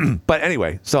 But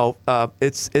anyway, so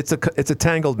it's a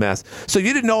tangled mess. So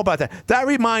you didn't know about that. That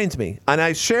reminds me, and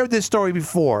I shared this story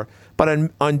before, but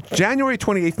on January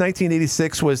 28th,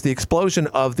 1986 was the explosion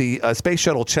of the Space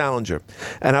Shuttle Challenger.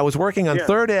 And I was working on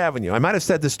 3rd Avenue. I might have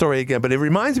said this story again, but it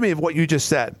reminds me of what you just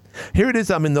said. Here it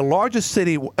is. I'm in the largest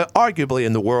city, arguably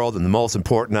in the world, and the most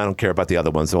important. I don't care about the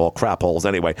other ones. They're all crap holes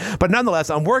anyway. But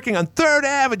nonetheless, I'm working on 3rd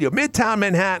Avenue, Midtown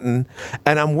Manhattan,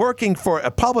 and I'm working for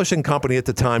a publishing company at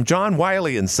the time, John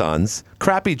Wiley & Sons,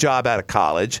 crappy job out of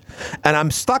college, and I'm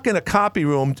stuck in a copy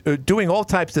room doing all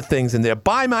types of things in there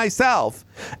by myself.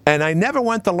 And I never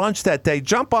went to lunch that day.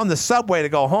 Jump on the subway to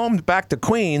go home back to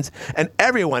Queens, and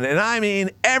everyone, and I mean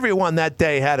everyone that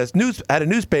day had a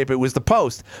newspaper. It was the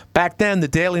Post. Back then, the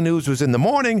Daily News was in the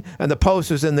morning, and the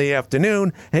Post was in the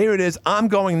afternoon. Here it is. I'm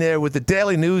going there with the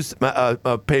Daily News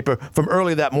paper from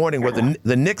early that morning, where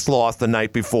the Knicks lost the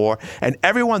night before, and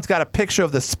everyone's got a picture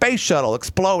of the space shuttle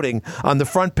exploding on the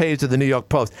front page of the New York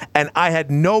Post, and I had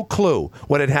no clue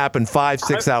what had happened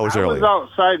 5-6 hours earlier. I was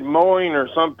outside mowing or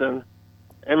something.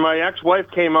 And my ex-wife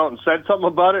came out and said something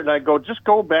about it, and I go, just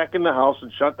go back in the house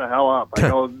and shut the hell up. I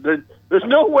go, there's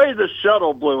no way the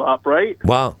shuttle blew up, right?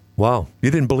 Wow. You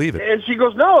didn't believe it. And she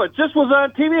goes, no, it just was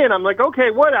on TV. And I'm like,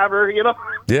 okay, whatever,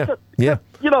 Yeah.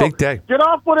 Big day. Get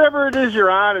off whatever it is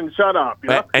you're on and shut up.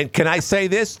 And can I say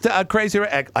this, Crazy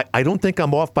Ray? I don't think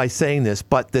I'm off by saying this,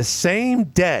 but the same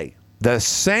day,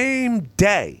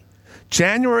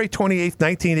 January 28th,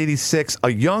 1986,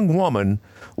 a young woman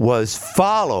was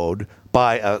followed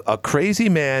by a crazy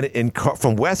man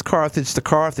from West Carthage to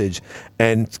Carthage,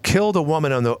 and killed a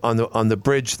woman on the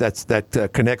bridge that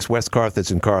connects West Carthage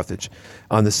and Carthage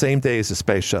on the same day as the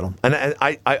space shuttle. And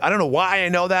I don't know why I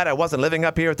know that. I wasn't living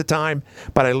up here at the time,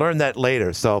 but I learned that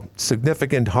later. So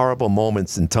significant, horrible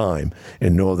moments in time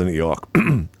in northern New York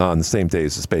on the same day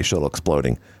as the space shuttle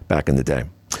exploding back in the day.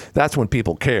 That's when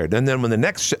people cared. And then when the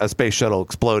next space shuttle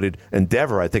exploded,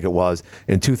 Endeavour, I think it was,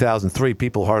 in 2003,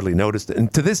 people hardly noticed it.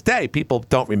 And to this day, people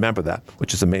don't remember that,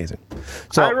 which is amazing.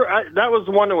 So that was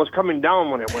the one that was coming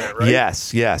down when it went, right?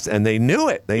 Yes. And they knew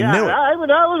it. They knew it.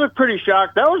 That was a pretty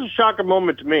shock. That was a shocking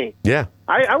moment to me. Yeah.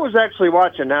 I was actually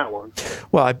watching that one.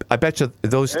 Well, I bet you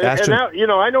those I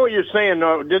know what you're saying.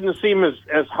 No, it didn't seem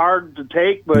as hard to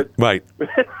take, but right.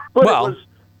 But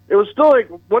it was still like,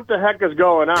 what the heck is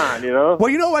going on, Well,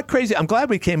 you know what, Crazy? I'm glad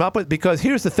we came up with, because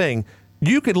here's the thing.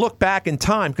 You could look back in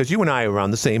time, because you and I are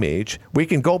around the same age. We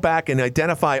can go back and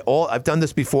identify I've done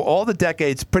this before, all the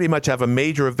decades pretty much have a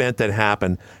major event that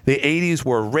happened. The 80s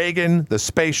were Reagan, the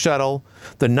space shuttle.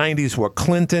 The 90s were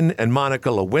Clinton and Monica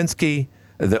Lewinsky,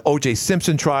 the O.J.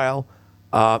 Simpson trial.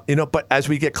 But as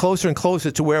we get closer and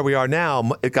closer to where we are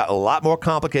now, it got a lot more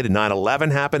complicated. 9/11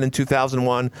 happened in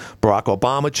 2001. Barack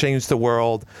Obama changed the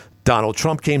world. Donald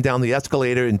Trump came down the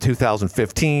escalator in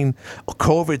 2015.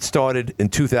 COVID started in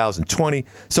 2020.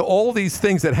 So all these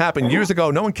things that happened years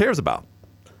ago, no one cares about.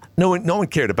 No one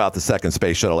cared about the second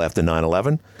space shuttle after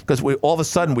 9/11, because all of a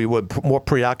sudden we were more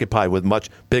preoccupied with much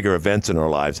bigger events in our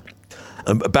lives.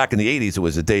 Back in the 80s, it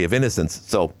was a day of innocence.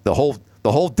 So the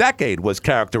whole decade was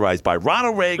characterized by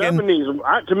Ronald Reagan.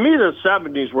 70s, to me, the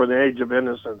 70s were the age of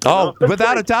innocence. Oh,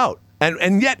 without a doubt.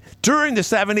 And yet, during the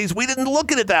 70s, we didn't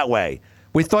look at it that way.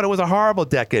 We thought it was a horrible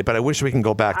decade, but I wish we can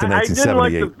go back to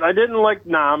 1978. I didn't like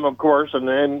Nam, of course, and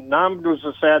then Nam was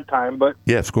a sad time. But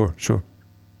yeah, sure.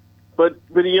 But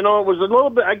it was a little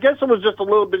bit. I guess it was just a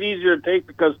little bit easier to take,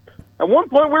 because at one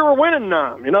point we were winning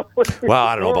Nam. Well,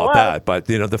 I don't know about that, but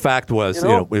the fact was,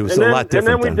 it was a lot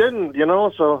different. And then we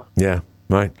didn't, So yeah,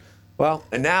 right. Well,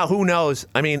 and now who knows?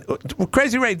 I mean,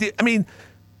 Crazy Ray. I mean,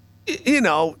 you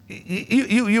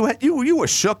were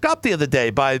shook up the other day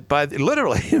by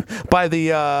literally by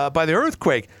the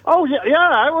earthquake. Oh yeah,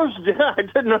 I was. Yeah,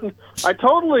 I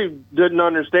totally didn't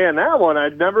understand that one.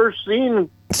 I'd never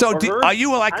seen. So are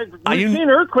you seen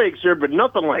earthquakes here, but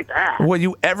nothing like that. Were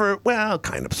you ever? Well,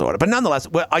 kind of, sort of, but nonetheless.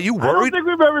 Are you worried? I don't think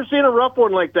we've ever seen a rough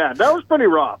one like that. That was pretty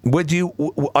rough.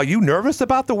 Are you nervous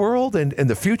about the world and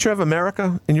the future of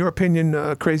America? In your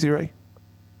opinion, Crazy Ray?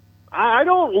 I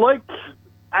don't like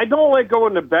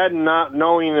going to bed and not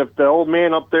knowing if the old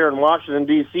man up there in Washington,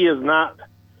 D.C. is not,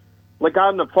 like,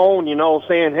 on the phone,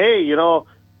 saying, hey,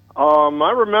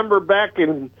 I remember back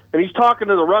in, and he's talking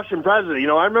to the Russian president,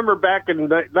 I remember back in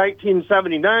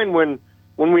 1979 when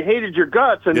we hated your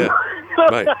guts, and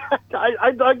right.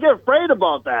 I get afraid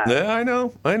about that. Yeah, I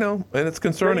know, and it's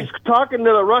concerning. He's talking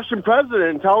to the Russian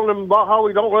president and telling him about how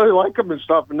we don't really like him and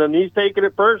stuff, and then he's taking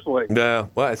it personally. Yeah,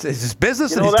 well, it's his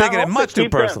business, and he's taking it much too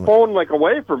personally. That phone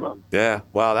away from him. Yeah,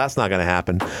 well, that's not going to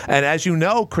happen. And as you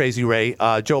know, Crazy Ray,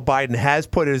 Joe Biden has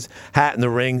put his hat in the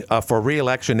ring for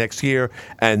re-election next year,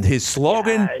 and his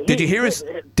slogan. Did you hear it?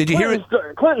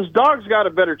 Clinton's dog's got a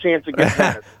better chance against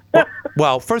that.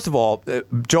 Well, first of all,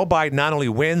 Joe Biden not only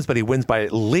wins, but he wins by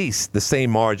at least the same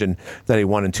margin that he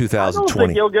won in 2020. I don't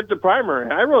think he'll get the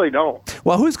primary. I really don't.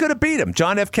 Well, who's going to beat him?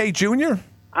 John F. K. Jr.?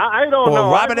 I don't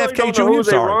know. Robert F. K. Jr.? Who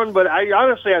they run, but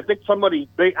honestly, I think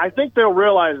I think they'll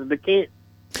realize that they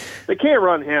can't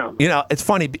run him. It's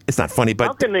funny. It's not funny, but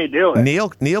how can they do it? Neil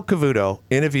Cavuto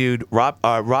interviewed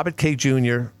Robert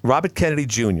Kennedy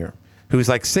Jr., who's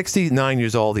like 69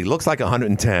 years old. He looks like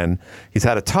 110. He's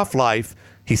had a tough life.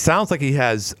 He sounds like he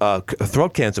has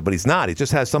throat cancer, but he's not. He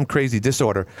just has some crazy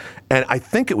disorder. And I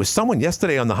think it was someone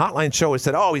yesterday on the Hotline show who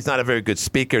said, oh, he's not a very good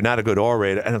speaker, not a good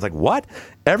orator. And I was like, what?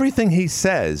 Everything he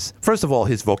says, first of all,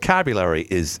 his vocabulary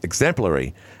is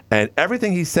exemplary. And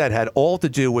everything he said had all to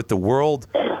do with the world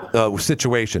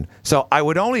situation. So I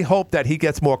would only hope that he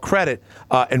gets more credit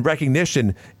and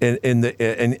recognition and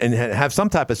have some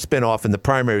type of spinoff in the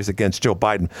primaries against Joe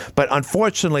Biden. But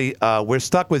unfortunately, we're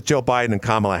stuck with Joe Biden and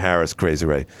Kamala Harris, Crazy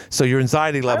Ray. So your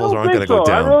anxiety levels aren't going to go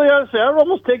down. I really honestly, I would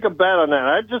almost take a bet on that.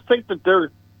 I just think that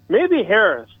they're maybe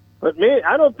Harris, but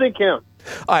I don't think him.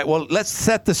 All right, well, let's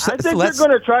set the... I think they're going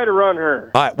to try to run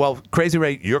her. All right, well, Crazy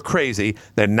Ray, you're crazy.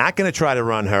 They're not going to try to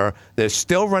run her. They're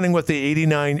still running with the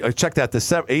 89... check that, the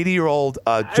 80-year-old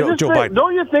Joe Biden.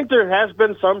 Don't you think there has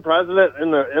been some president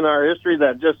in our history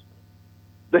that just...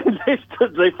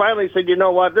 They finally said, you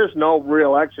know what, there's no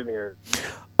re-election here.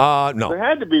 No. There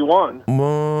had to be one.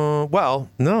 Well,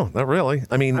 no, not really.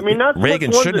 I mean not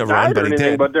Reagan shouldn't have run, but he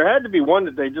did. But there had to be one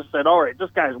that they just said, all right, this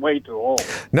guy's way too old.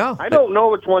 No. I don't know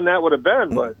which one that would have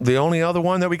been, but... The only other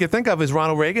one that we could think of is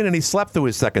Ronald Reagan, and he slept through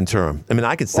his second term. I mean,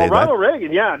 I could say that. Ronald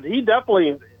Reagan, yeah, he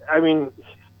definitely,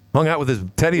 hung out with his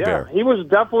teddy bear. He was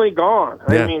definitely gone.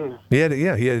 Yeah. I mean... He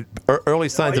had early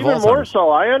signs of Alzheimer's. Alzheimer's. Even more so,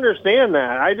 I understand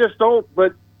that. I just don't,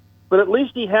 but at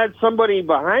least he had somebody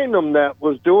behind him that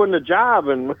was doing the job.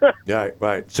 And Yeah,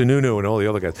 right. Sununu and all the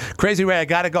other guys. Crazy Ray, I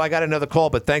got to go. I got another call,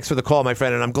 but thanks for the call, my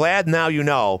friend. And I'm glad now you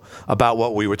know about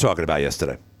what we were talking about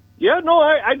yesterday. Yeah, no,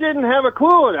 I didn't have a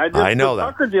clue. I know that.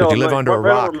 Tucker deal, But you live under a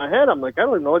rock. Over my head. I'm like, I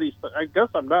don't even know what he's... I guess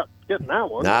I'm not getting that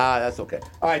one. Nah, that's okay.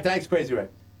 All right, thanks, Crazy Ray.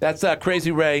 That's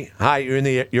Crazy Ray. Hi,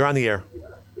 you're on the air.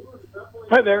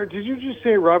 Hi there. Did you just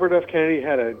say Robert F. Kennedy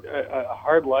had a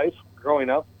hard life growing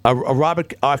up?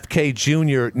 Robert F. K.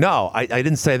 Jr. No, I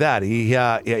didn't say that.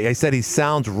 I said he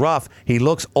sounds rough. He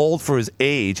looks old for his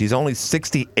age. He's only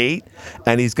 68,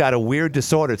 and he's got a weird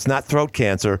disorder. It's not throat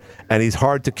cancer, and it's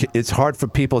hard for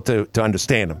people to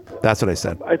understand him. That's what I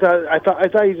said. I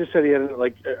thought you just said he had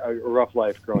a rough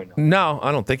life growing up. No,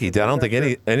 I don't think he did. I don't think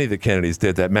any of the Kennedys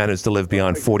did that managed to live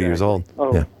beyond 40 years old.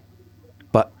 Oh. Yeah.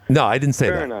 But no, I didn't say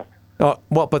that. Fair enough. Oh,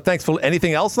 well, but thanks for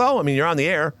anything else though. I mean, you're on the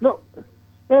air. No,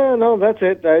 that's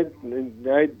it.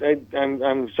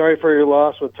 I'm sorry for your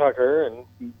loss with Tucker,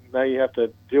 and now you have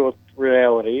to deal with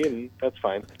reality, and that's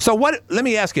fine. So let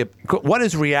me ask you, what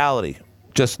is reality?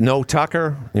 Just no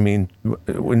Tucker? I mean,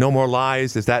 no more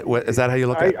lies? Is that how you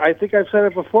look at it? I think I've said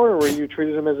it before, where you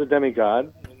treated him as a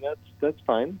demigod, and that's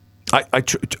fine.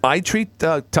 I treat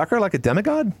Tucker like a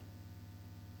demigod?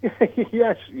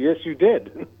 Yes, you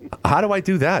did. How do I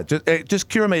do that? Just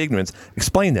cure my ignorance.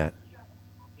 Explain that.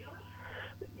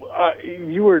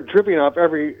 You were tripping off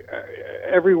every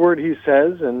word he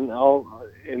says, and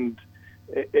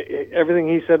everything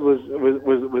he said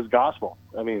was gospel.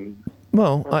 I mean,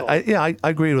 well, I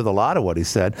agree with a lot of what he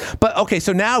said. But okay,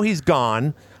 so now he's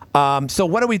gone. So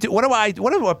what do we do? What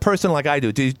do a person like I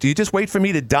do? Do you just wait for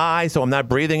me to die so I'm not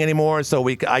breathing anymore, so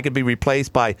I could be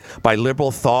replaced by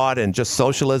liberal thought and just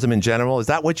socialism in general? Is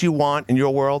that what you want in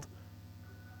your world?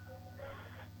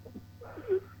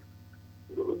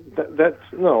 That's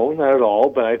no, not at all.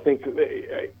 But I think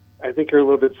you're a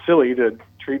little bit silly to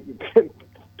treat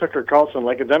Tucker Carlson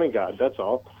like a demigod. That's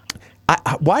all.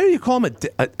 Why do you call him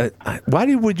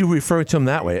would you refer to him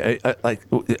that way?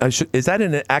 Is that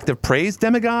an act of praise,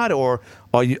 demigod, or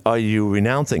are you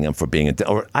renouncing him for being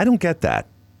or I don't get that.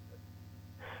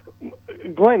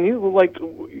 Glenn, you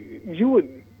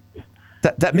would.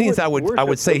 That means I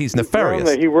would say he's nefarious.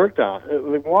 That he walked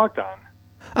on.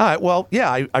 All right. Well,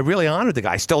 yeah, I really honored the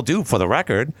guy. I still do, for the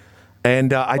record,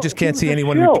 and I just can't see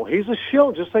anyone. He's a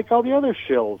shill, just like all the other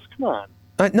shills. Come on.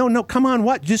 No, come on.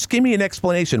 What? Just give me an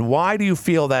explanation. Why do you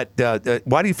feel that?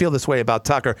 Why do you feel this way about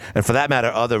Tucker, and for that matter,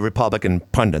 other Republican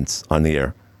pundits on the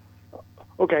air?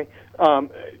 Okay.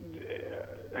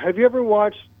 Have you ever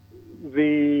watched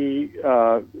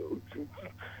the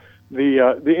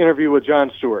interview with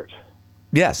Jon Stewart?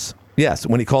 Yes.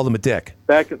 When he called him a dick.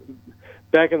 Back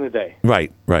in the day.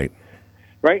 Right.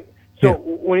 So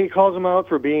when he calls him out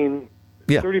for being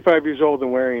 35 years old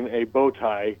and wearing a bow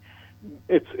tie,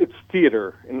 it's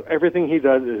theater, and everything he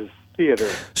does is theater.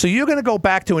 So you're going to go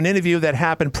back to an interview that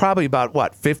happened probably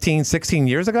about, 15, 16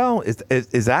 years ago? Is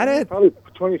that it? Probably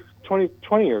 20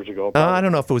 years ago. I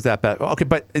don't know if it was that bad. Okay,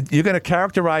 but you're going to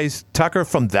characterize Tucker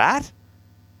from that?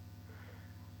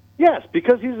 Yes,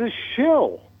 because he's a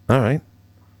shill. All right.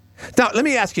 Now, let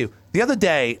me ask you, the other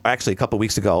day, actually a couple of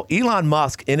weeks ago, Elon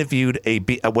Musk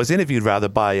was interviewed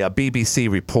by a BBC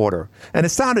reporter, and it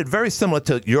sounded very similar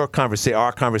to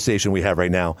our conversation we have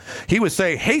right now. He was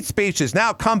saying hate speech has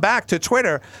now come back to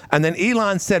Twitter, and then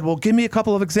Elon said, "Well, give me a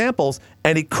couple of examples,"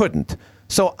 and he couldn't.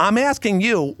 So I'm asking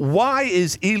you, why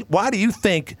do you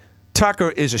think Tucker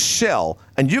is a shill?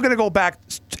 And you're going to go back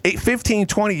 15,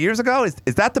 20 years ago?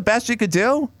 Is that the best you could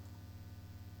do?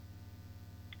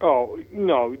 Oh,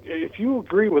 no. If you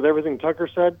agree with everything Tucker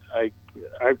said, I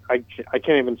can't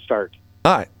even start.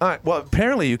 All right. Well,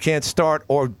 apparently you can't start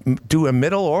or do a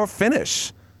middle or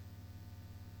finish.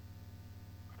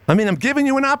 I mean, I'm giving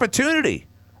you an opportunity.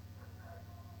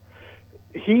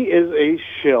 He is a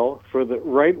shill for the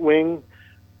right-wing,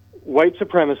 white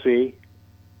supremacy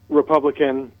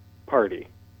Republican Party.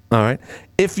 All right.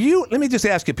 Let me just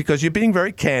ask you, because you're being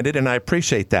very candid, and I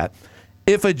appreciate that.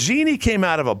 If a genie came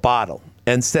out of a bottle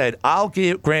and said, "I'll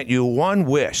grant you one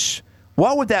wish,"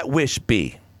 what would that wish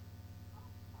be?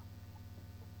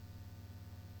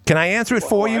 Can I answer it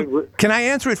for you? Can I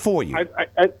answer it for you?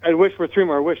 I wish for 3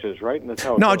 more wishes, right? And that's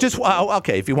how it goes. Just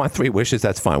okay. If you want 3 wishes,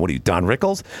 that's fine. What are you, Don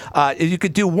Rickles? You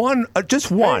could do one,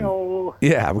 just one. Hello.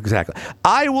 Yeah, exactly.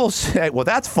 I will say, well,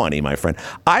 that's funny, my friend.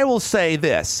 I will say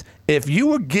this: if you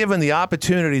were given the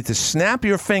opportunity to snap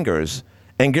your fingers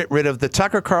and get rid of the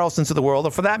Tucker Carlsons of the world,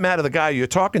 or for that matter, the guy you're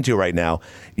talking to right now,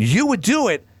 you would do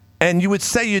it, and you would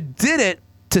say you did it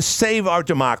to save our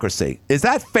democracy. Is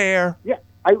that fair? Yeah.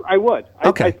 I would.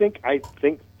 Okay. I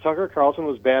think Tucker Carlson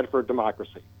was bad for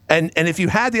democracy. And if you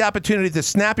had the opportunity to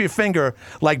snap your finger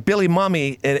like Billy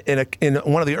Mummy in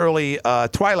one of the early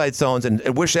Twilight Zones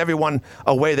and wish everyone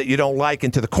away that you don't like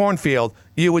into the cornfield,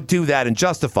 you would do that and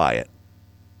justify it.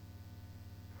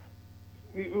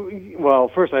 Well,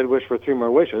 first I'd wish for 3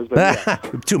 more wishes, but yeah.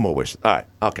 2 more wishes. All right.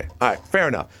 Okay. All right. Fair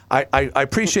enough. I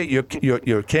appreciate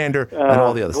your candor and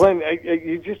all the other Glenn,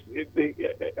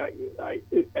 stuff.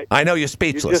 I know you're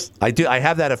speechless. I do. I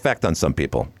have that effect on some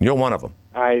people. You're one of them.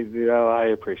 I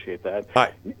appreciate that. All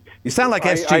right. You sound like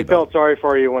SG. I felt sorry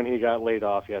for you when he got laid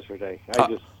off yesterday.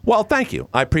 Well, thank you.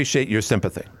 I appreciate your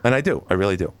sympathy, and I do. I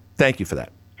really do. Thank you for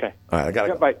that. Okay. All right. I got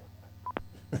to go. Bye.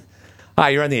 Hi.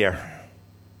 You're on the air.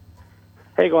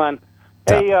 Hey, Glenn.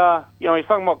 Hey, he's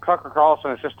talking about Tucker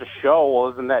Carlson. It's just a show.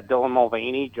 Well, isn't that Dylan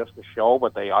Mulvaney just a show,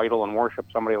 but they idol and worship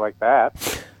somebody like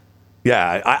that?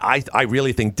 Yeah, I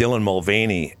really think Dylan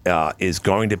Mulvaney is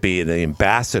going to be the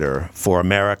ambassador for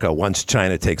America once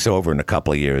China takes over in a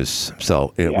couple of years.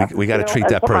 So we got to treat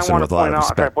that person with a lot of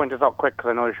respect. I'll try to point this out quick because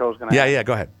I know the show's going to Yeah,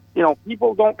 go ahead.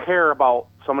 People don't care about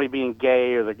somebody being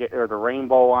gay or the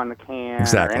rainbow on the can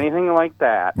or anything like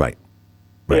that. Right.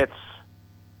 It's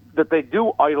that they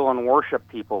do idol and worship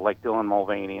people like Dylan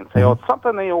Mulvaney and say, it's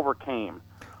something they overcame.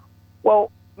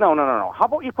 Well, no. How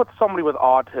about you put somebody with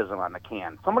autism on the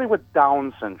can? Somebody with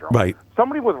Down syndrome. Right.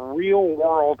 Somebody with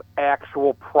real-world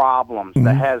actual problems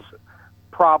that has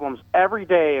problems every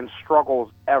day and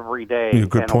struggles every day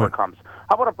and overcomes.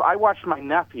 How about I watched my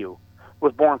nephew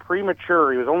was born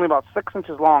premature. He was only about 6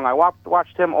 inches long. I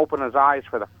watched him open his eyes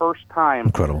for the first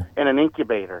time in an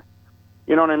incubator.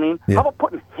 You know what I mean? Yeah. How about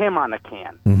putting him on the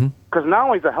can? Because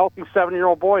now he's a healthy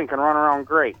 7-year-old boy and can run around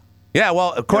great. Yeah,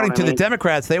 well, according to the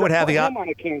Democrats, they would have the him on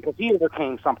the can because he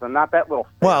overcame something, not that little.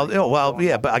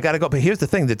 Yeah, but I got to go. But here's the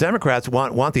thing: the Democrats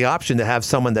want the option to have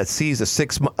someone that sees a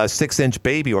 6-inch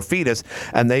baby or fetus,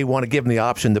 and they want to give them the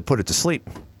option to put it to sleep.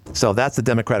 So that's the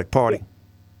Democratic Party.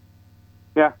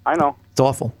 Yeah, I know. It's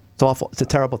awful. It's awful. It's a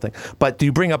terrible thing. But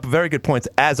you bring up very good points,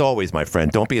 as always, my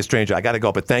friend. Don't be a stranger. I got to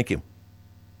go, but thank you.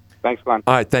 Thanks, Glenn.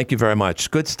 All right, thank you very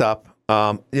much. Good stuff.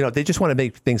 They just want to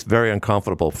make things very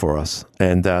uncomfortable for us,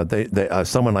 and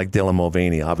someone like Dylan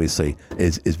Mulvaney obviously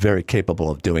is very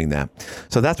capable of doing that.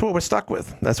 So that's what we're stuck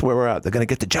with. That's where we're at. They're going to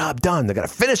get the job done. They're going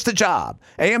to finish the job.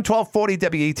 AM 1240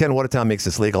 WE10 Watertown makes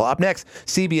this legal. Up next,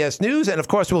 CBS News, and of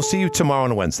course, we'll see you tomorrow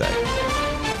on Wednesday.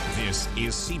 This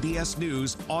is CBS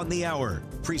News on the Hour,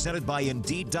 presented by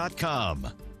Indeed.com.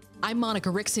 I'm Monica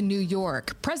Ricks in New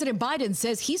York. President Biden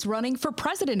says he's running for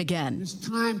president again. It's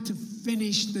time to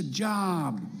finish the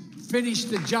job. Finish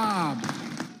the job.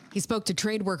 He spoke to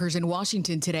trade workers in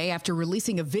Washington today after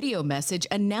releasing a video message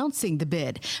announcing the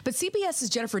bid. But CBS's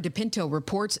Jennifer DePinto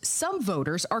reports some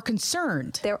voters are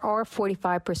concerned. There are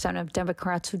 45% of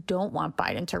Democrats who don't want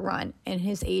Biden to run, and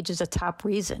his age is a top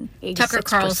reason.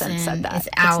 86% said that. Is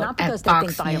out it's not because at they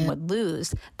think Fox Biden would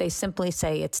lose. They simply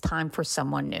say it's time for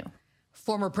someone new.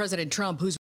 Former President Trump, who's